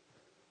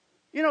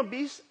 You know,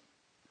 be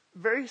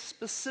very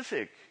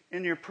specific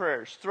in your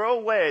prayers. Throw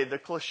away the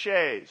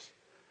cliches.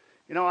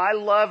 You know, I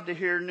love to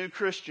hear new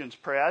Christians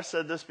pray. I've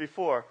said this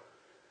before,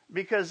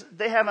 because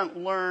they haven't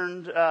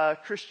learned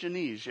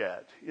Christianese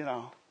yet, you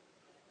know.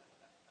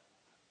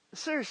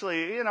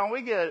 Seriously, you know,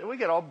 we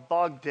get all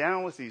bogged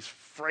down with these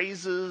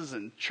phrases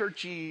and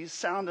churchy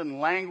sounding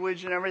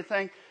language and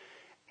everything.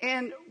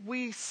 And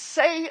we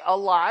say a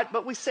lot,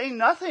 but we say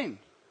nothing.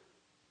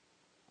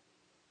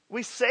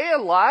 We say a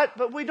lot,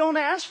 but we don't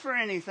ask for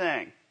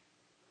anything.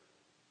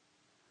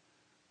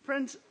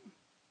 Friends,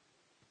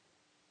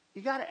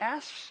 you got to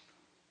ask.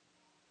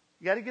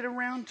 You got to get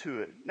around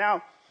to it.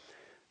 Now,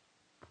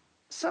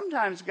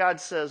 sometimes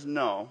God says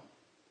no.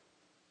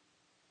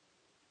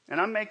 And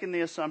I'm making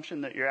the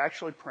assumption that you're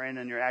actually praying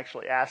and you're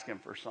actually asking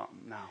for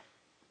something now.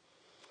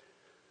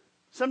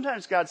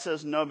 Sometimes God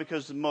says no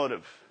because the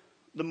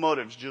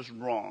motive's just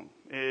wrong.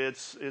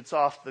 It's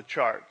off the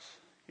charts.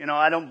 You know,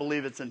 I don't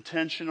believe it's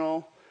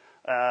intentional,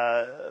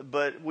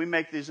 but we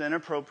make these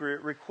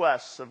inappropriate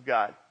requests of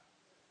God.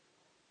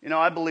 You know,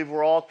 I believe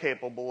we're all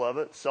capable of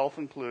it,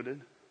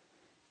 self-included.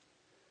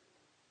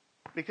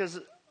 Because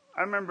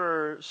I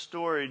remember a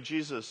story,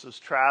 Jesus is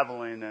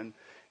traveling and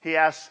he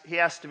has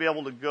to be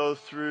able to go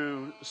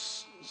through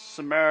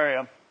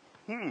Samaria.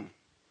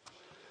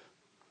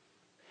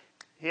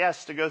 He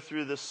has to go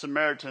through this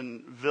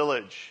Samaritan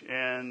village,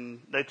 and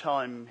they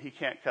tell him he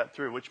can't cut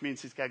through, which means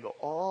he's got to go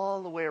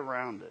all the way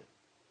around it.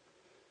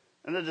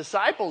 And the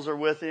disciples are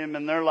with him,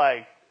 and they're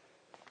like,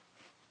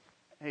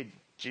 hey,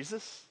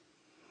 Jesus,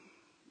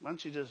 why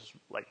don't you just,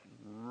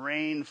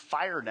 rain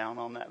fire down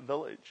on that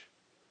village?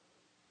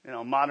 You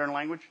know, modern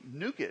language,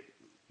 nuke it.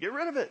 Get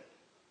rid of it.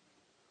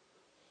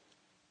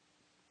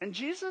 And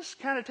Jesus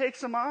kind of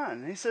takes them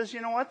on. He says,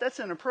 you know what?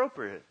 That's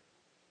inappropriate.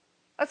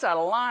 That's out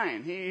of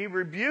line. He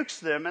rebukes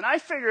them. And I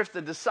figure if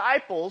the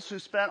disciples who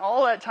spent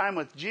all that time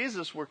with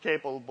Jesus were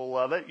capable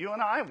of it, you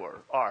and I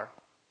are.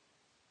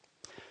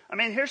 I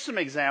mean, here's some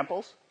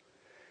examples.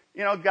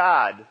 You know,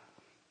 God,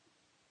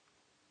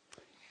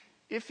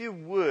 if you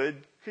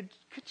would, could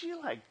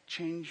you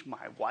change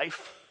my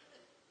wife?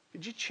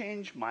 Could you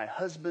change my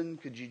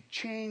husband? Could you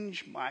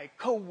change my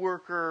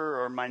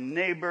coworker or my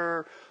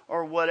neighbor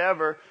or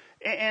whatever?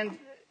 And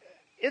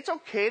it's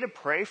okay to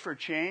pray for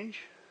change.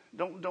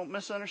 Don't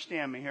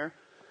misunderstand me here.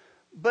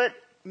 But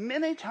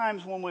many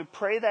times when we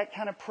pray that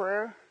kind of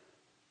prayer,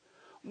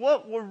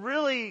 what we're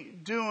really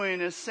doing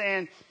is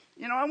saying,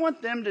 you know, I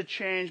want them to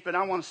change, but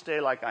I want to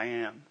stay like I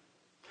am.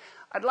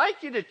 I'd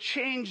like you to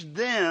change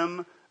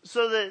them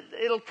so that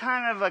it'll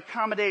kind of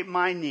accommodate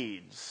my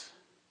needs.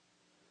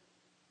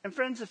 And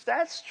friends, if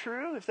that's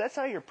true, if that's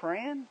how you're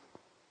praying,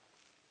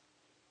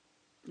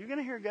 you're going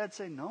to hear God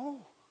say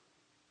no.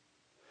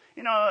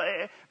 You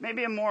know,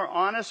 maybe a more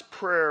honest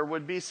prayer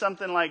would be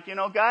something like, you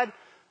know, God,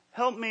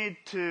 help me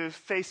to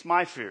face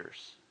my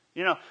fears.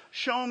 You know,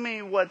 show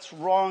me what's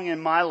wrong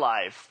in my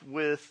life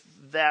with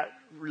that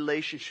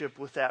relationship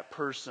with that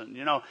person.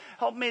 You know,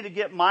 help me to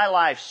get my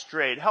life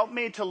straight. Help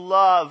me to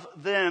love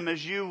them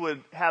as you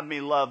would have me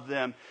love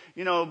them.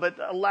 You know, but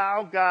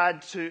allow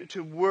God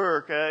to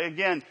work.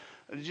 Again,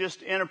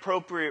 just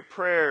inappropriate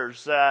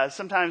prayers.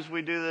 Sometimes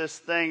we do this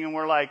thing and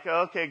we're like,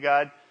 okay,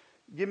 God,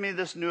 give me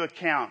this new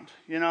account.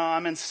 You know,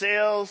 I'm in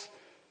sales.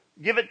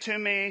 Give it to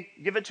me.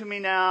 Give it to me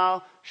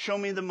now. Show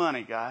me the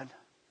money, God.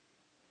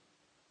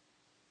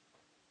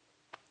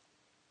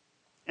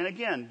 And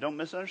again, don't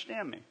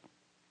misunderstand me.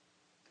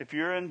 If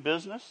you're in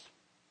business,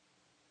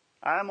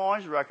 I'm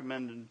always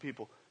recommending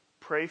people,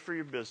 pray for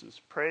your business.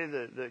 Pray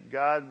that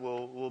God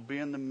will be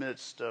in the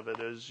midst of it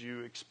as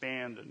you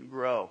expand and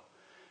grow.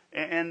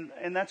 And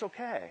that's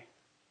okay.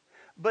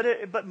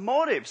 But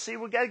motive, see,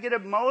 we got to get a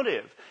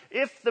motive.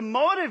 If the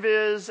motive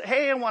is,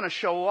 hey, I want to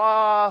show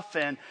off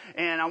and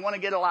I want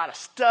to get a lot of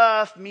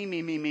stuff,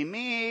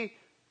 me,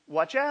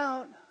 watch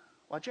out.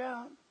 Watch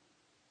out.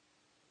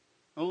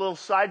 A little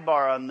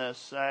sidebar on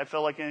this. I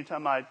feel like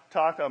anytime I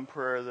talk on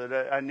prayer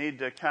that I need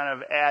to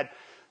kind of add,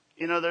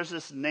 there's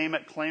this name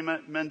it, claim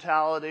it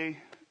mentality.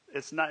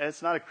 It's not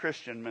a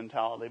Christian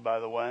mentality, by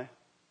the way.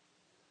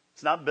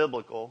 It's not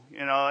biblical.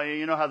 You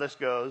know how this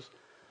goes.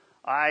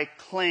 I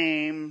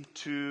claim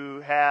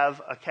to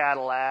have a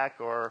Cadillac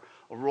or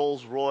a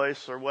Rolls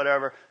Royce or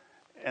whatever,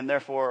 and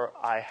therefore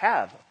I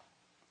have,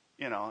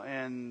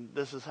 and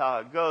this is how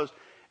it goes.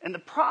 And the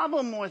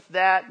problem with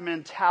that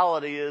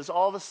mentality is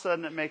all of a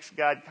sudden it makes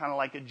God kind of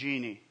like a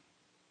genie.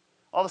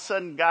 All of a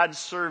sudden God's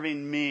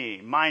serving me,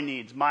 my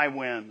needs, my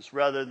whims,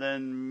 rather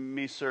than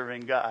me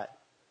serving God.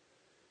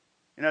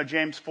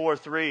 James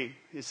 4:3,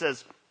 he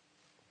says,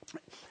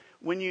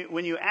 when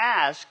you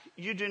ask,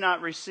 you do not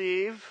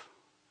receive,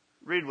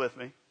 read with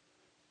me,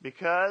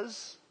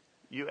 because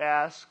you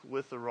ask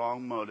with the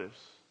wrong motives,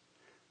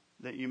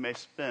 that you may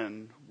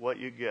spend what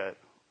you get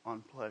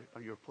on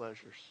your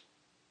pleasures.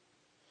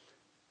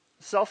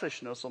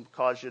 Selfishness will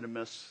cause you to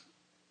miss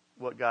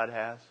what God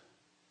has.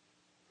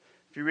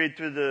 If you read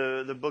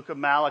through the book of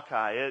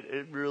Malachi,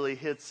 it really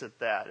hits at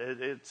that.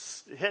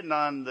 It's hitting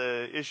on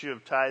the issue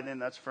of tithing.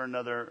 That's for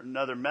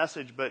another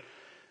message. But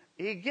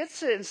he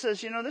gets it and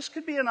says, this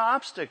could be an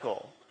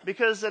obstacle.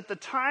 Because at the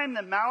time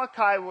that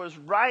Malachi was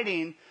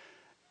writing,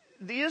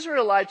 the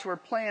Israelites were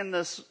playing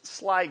this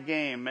sly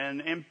game.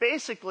 And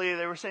basically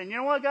they were saying, you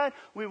know what, God?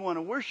 We want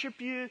to worship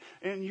you,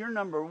 and you're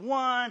number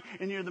one,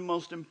 and you're the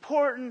most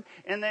important.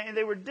 And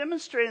they were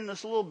demonstrating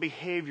this little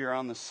behavior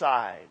on the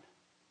side.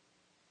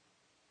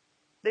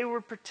 They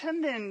were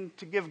pretending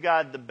to give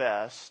God the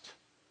best,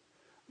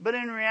 but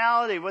in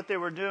reality what they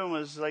were doing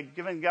was like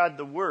giving God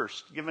the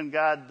worst, giving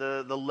God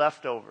the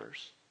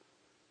leftovers.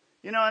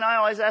 And I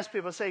always ask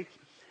people, say,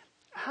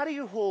 how do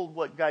you hold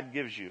what God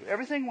gives you?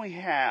 Everything we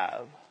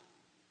have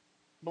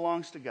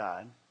belongs to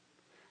God.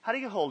 How do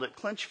you hold it?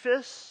 Clench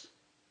fists?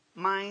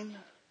 Mine?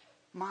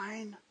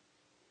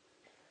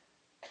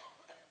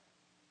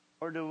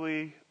 Or do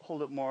we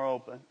hold it more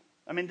open?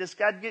 I mean, does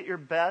God get your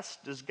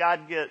best? Does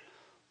God get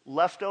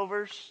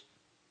leftovers?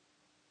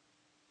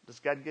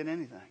 Does God get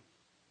anything?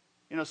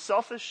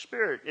 Selfish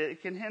spirit,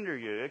 it can hinder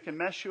you. It can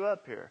mess you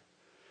up here.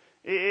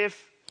 If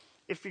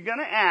you're going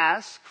to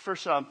ask for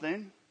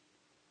something,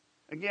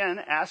 again,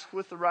 ask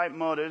with the right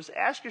motives.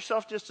 Ask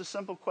yourself just a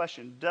simple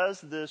question. Does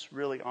this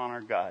really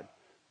honor God?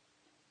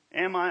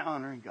 Am I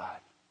honoring God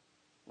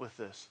with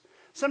this?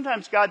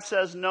 Sometimes God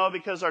says no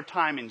because our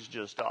timing's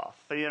just off.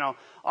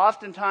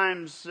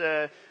 Oftentimes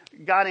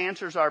God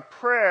answers our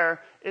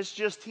prayer. It's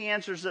just He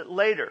answers it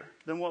later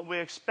than what we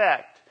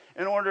expect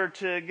in order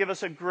to give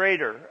us a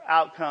greater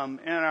outcome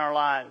in our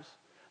lives.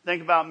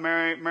 Think about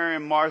Mary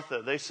and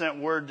Martha. They sent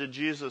word to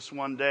Jesus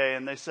one day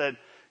and they said,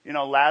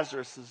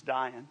 Lazarus is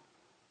dying.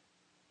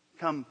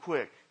 Come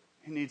quick.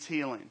 He needs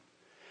healing.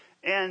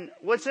 And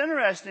what's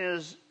interesting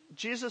is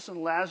Jesus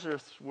and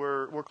Lazarus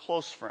were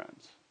close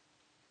friends.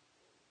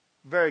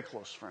 Very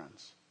close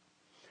friends.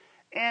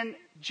 And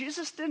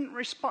Jesus didn't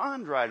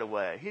respond right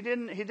away. He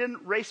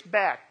didn't race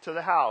back to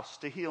the house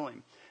to heal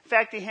him. In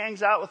fact, he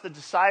hangs out with the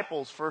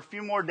disciples for a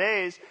few more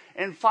days,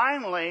 and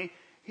finally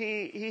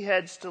he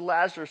heads to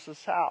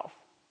Lazarus' house.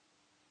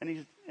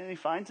 And he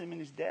finds him and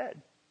he's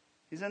dead.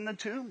 He's in the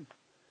tomb.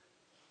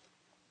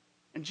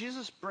 And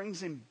Jesus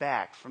brings him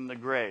back from the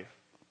grave.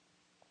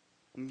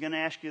 I'm going to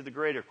ask you the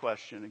greater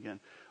question again.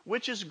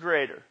 Which is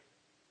greater?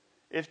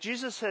 If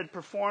Jesus had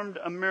performed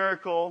a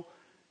miracle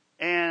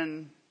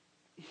and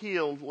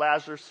healed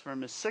Lazarus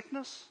from his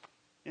sickness,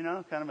 kind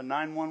of a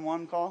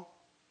 911 call,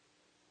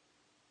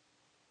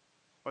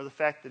 or the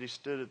fact that he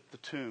stood at the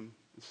tomb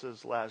and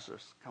says,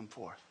 Lazarus, come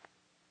forth.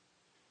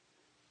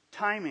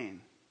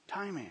 Timing.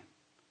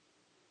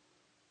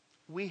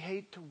 We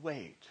hate to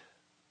wait.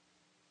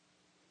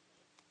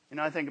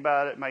 I think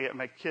about it,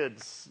 my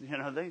kids,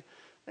 they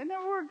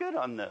never were good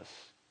on this.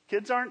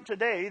 Kids aren't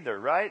today either,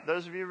 right?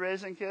 Those of you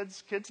raising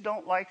kids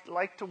don't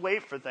like to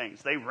wait for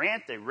things. They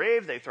rant, they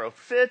rave, they throw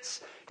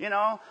fits.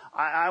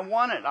 I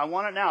want it. I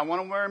want it now. I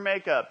want to wear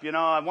makeup.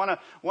 I want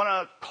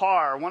a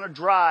car. I want to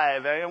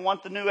drive. I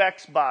want the new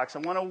Xbox. I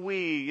want a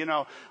Wii.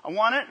 I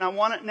want it and I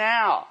want it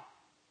now.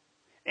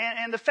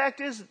 And the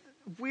fact is,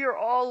 we are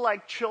all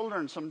like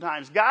children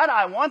sometimes. God,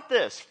 I want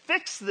this.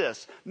 Fix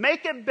this.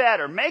 Make it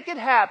better. Make it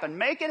happen.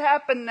 Make it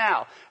happen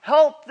now.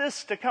 Help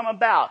this to come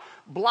about.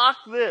 Block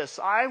this.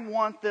 I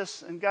want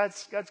this. And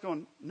God's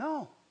going,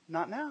 no,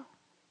 not now.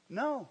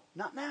 No,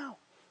 not now.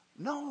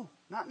 No,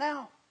 not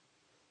now.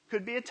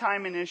 Could be a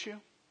timing issue.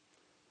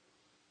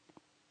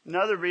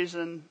 Another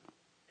reason,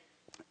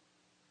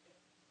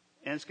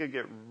 and it's going to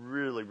get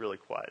really, really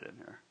quiet in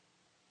here.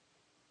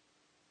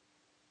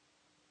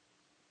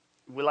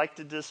 We like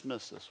to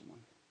dismiss this one.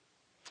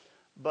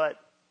 But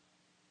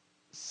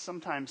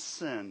sometimes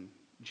sin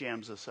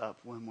jams us up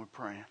when we're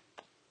praying.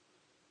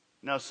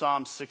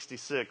 Psalm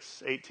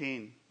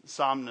 66:18, the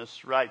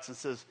psalmist writes and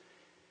says,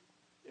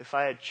 if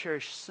I had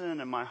cherished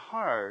sin in my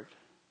heart,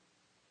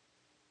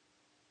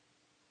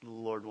 the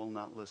Lord will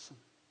not listen.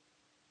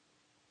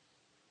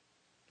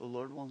 The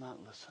Lord will not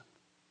listen.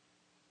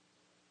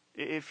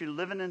 If you're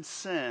living in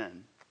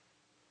sin,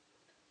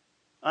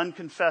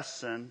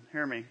 unconfessed sin,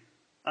 hear me,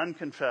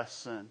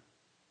 unconfessed sin,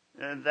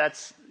 and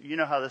that's, you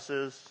know how this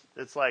is.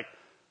 It's like,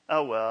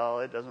 oh, well,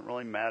 it doesn't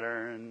really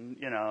matter, and,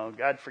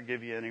 God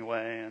forgive you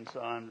anyway, and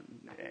so on,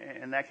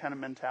 and that kind of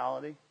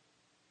mentality.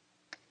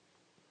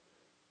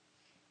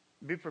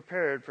 Be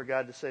prepared for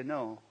God to say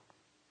no.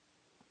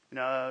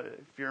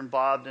 If you're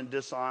involved in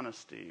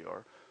dishonesty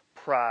or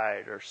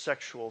pride or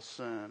sexual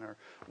sin or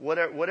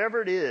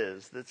whatever it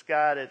is that's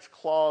got its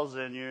claws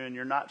in you and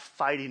you're not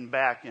fighting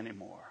back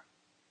anymore.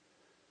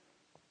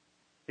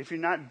 If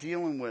you're not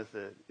dealing with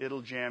it,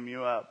 it'll jam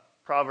you up.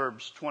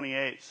 Proverbs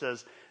 28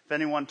 says, if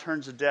anyone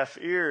turns a deaf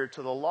ear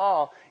to the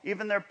law,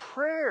 even their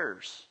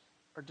prayers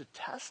are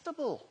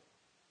detestable.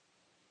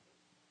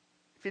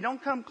 If you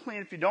don't come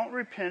clean, if you don't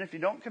repent, if you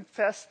don't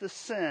confess the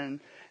sin,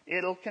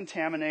 it'll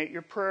contaminate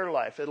your prayer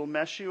life. It'll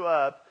mess you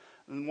up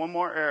in one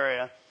more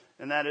area,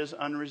 and that is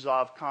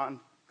unresolved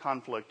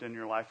conflict in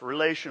your life,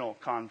 relational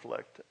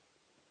conflict.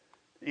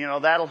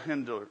 That'll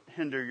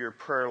hinder your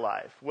prayer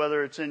life,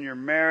 whether it's in your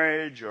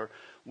marriage or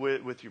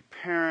with your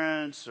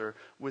parents or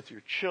with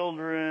your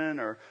children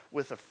or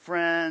with a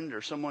friend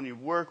or someone you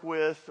work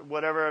with, or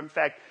whatever. In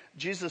fact,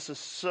 Jesus is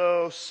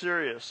so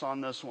serious on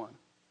this one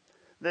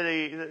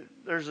that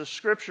there's a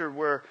scripture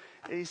where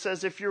he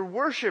says, if you're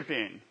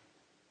worshiping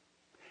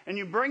and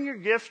you bring your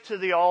gift to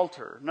the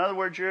altar, in other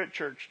words, you're at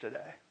church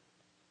today,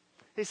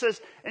 he says,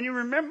 and you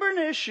remember an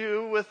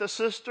issue with a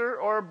sister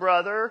or a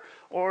brother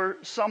or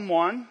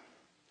someone,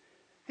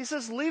 he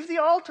says, leave the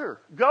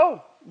altar.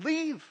 Go.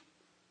 Leave.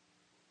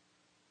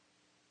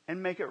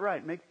 And make it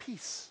right. Make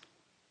peace.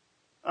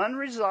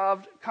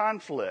 Unresolved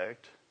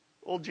conflict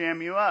will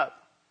jam you up.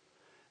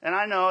 And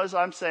I know as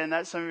I'm saying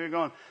that, some of you are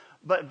going,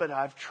 but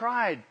I've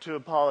tried to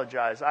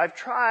apologize. I've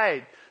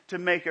tried to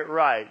make it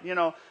right.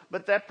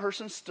 But that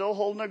person's still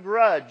holding a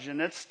grudge and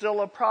it's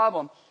still a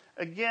problem.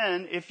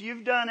 Again, if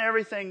you've done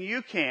everything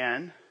you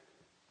can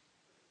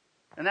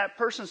and that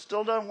person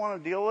still doesn't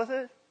want to deal with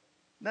it,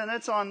 then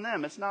it's on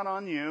them. It's not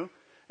on you.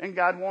 And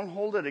God won't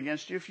hold it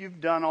against you if you've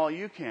done all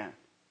you can.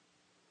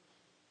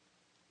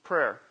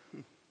 Prayer.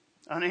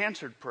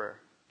 Unanswered prayer.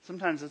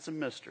 Sometimes it's a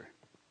mystery.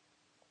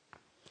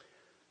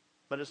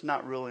 But it's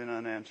not really an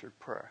unanswered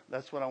prayer.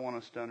 That's what I want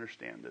us to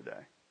understand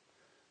today.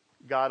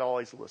 God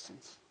always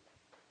listens.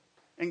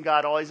 And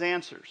God always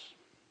answers.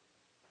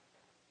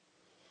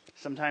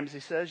 Sometimes he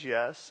says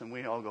yes, and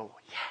we all go,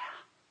 yeah.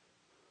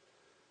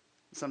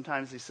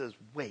 Sometimes he says,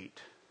 wait.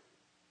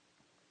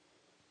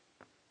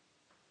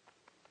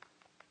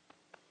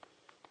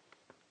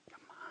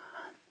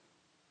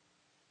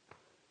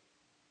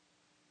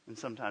 And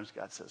sometimes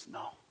God says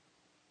no.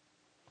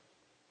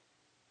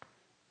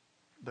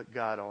 But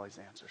God always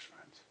answers,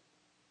 friends.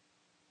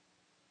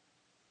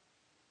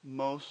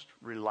 Most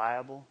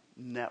reliable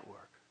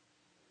network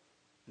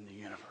in the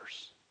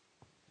universe.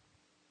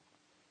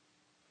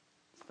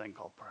 It's a thing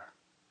called prayer.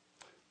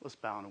 Let's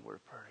bow in a word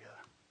of prayer together.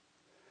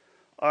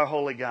 Our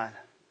holy God,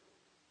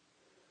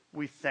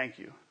 we thank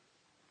you.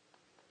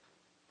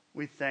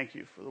 We thank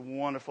you for the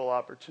wonderful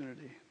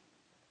opportunity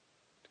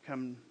to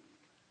come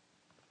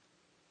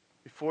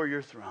before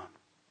your throne.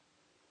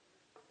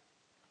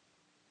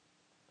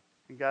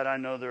 And God, I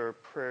know there are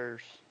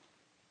prayers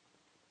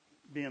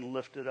being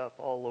lifted up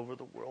all over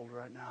the world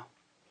right now.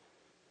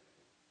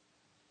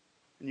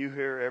 And you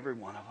hear every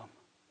one of them.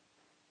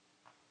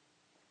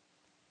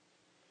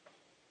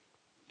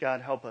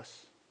 God, help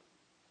us.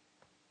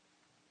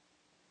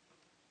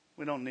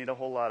 We don't need a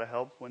whole lot of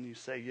help when you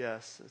say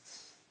yes.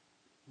 It's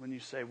when you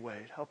say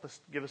wait. Help us,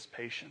 give us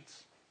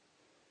patience.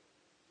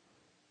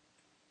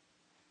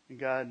 And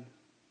God,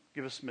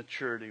 give us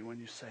maturity when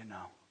you say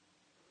no.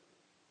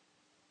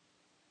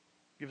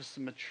 Give us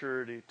the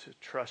maturity to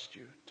trust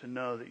you, to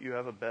know that you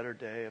have a better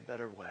day, a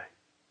better way.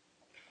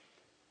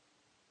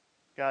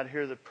 God,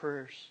 hear the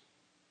prayers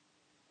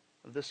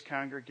of this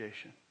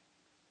congregation.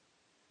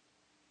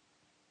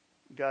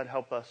 God,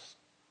 help us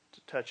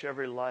to touch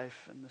every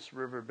life in this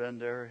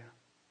Riverbend area.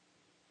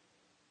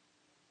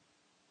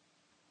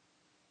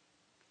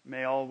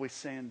 May all we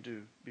say and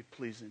do be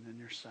pleasing in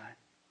your sight.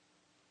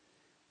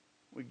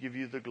 We give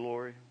you the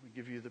glory. We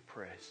give you the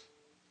praise.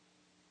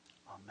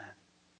 Amen.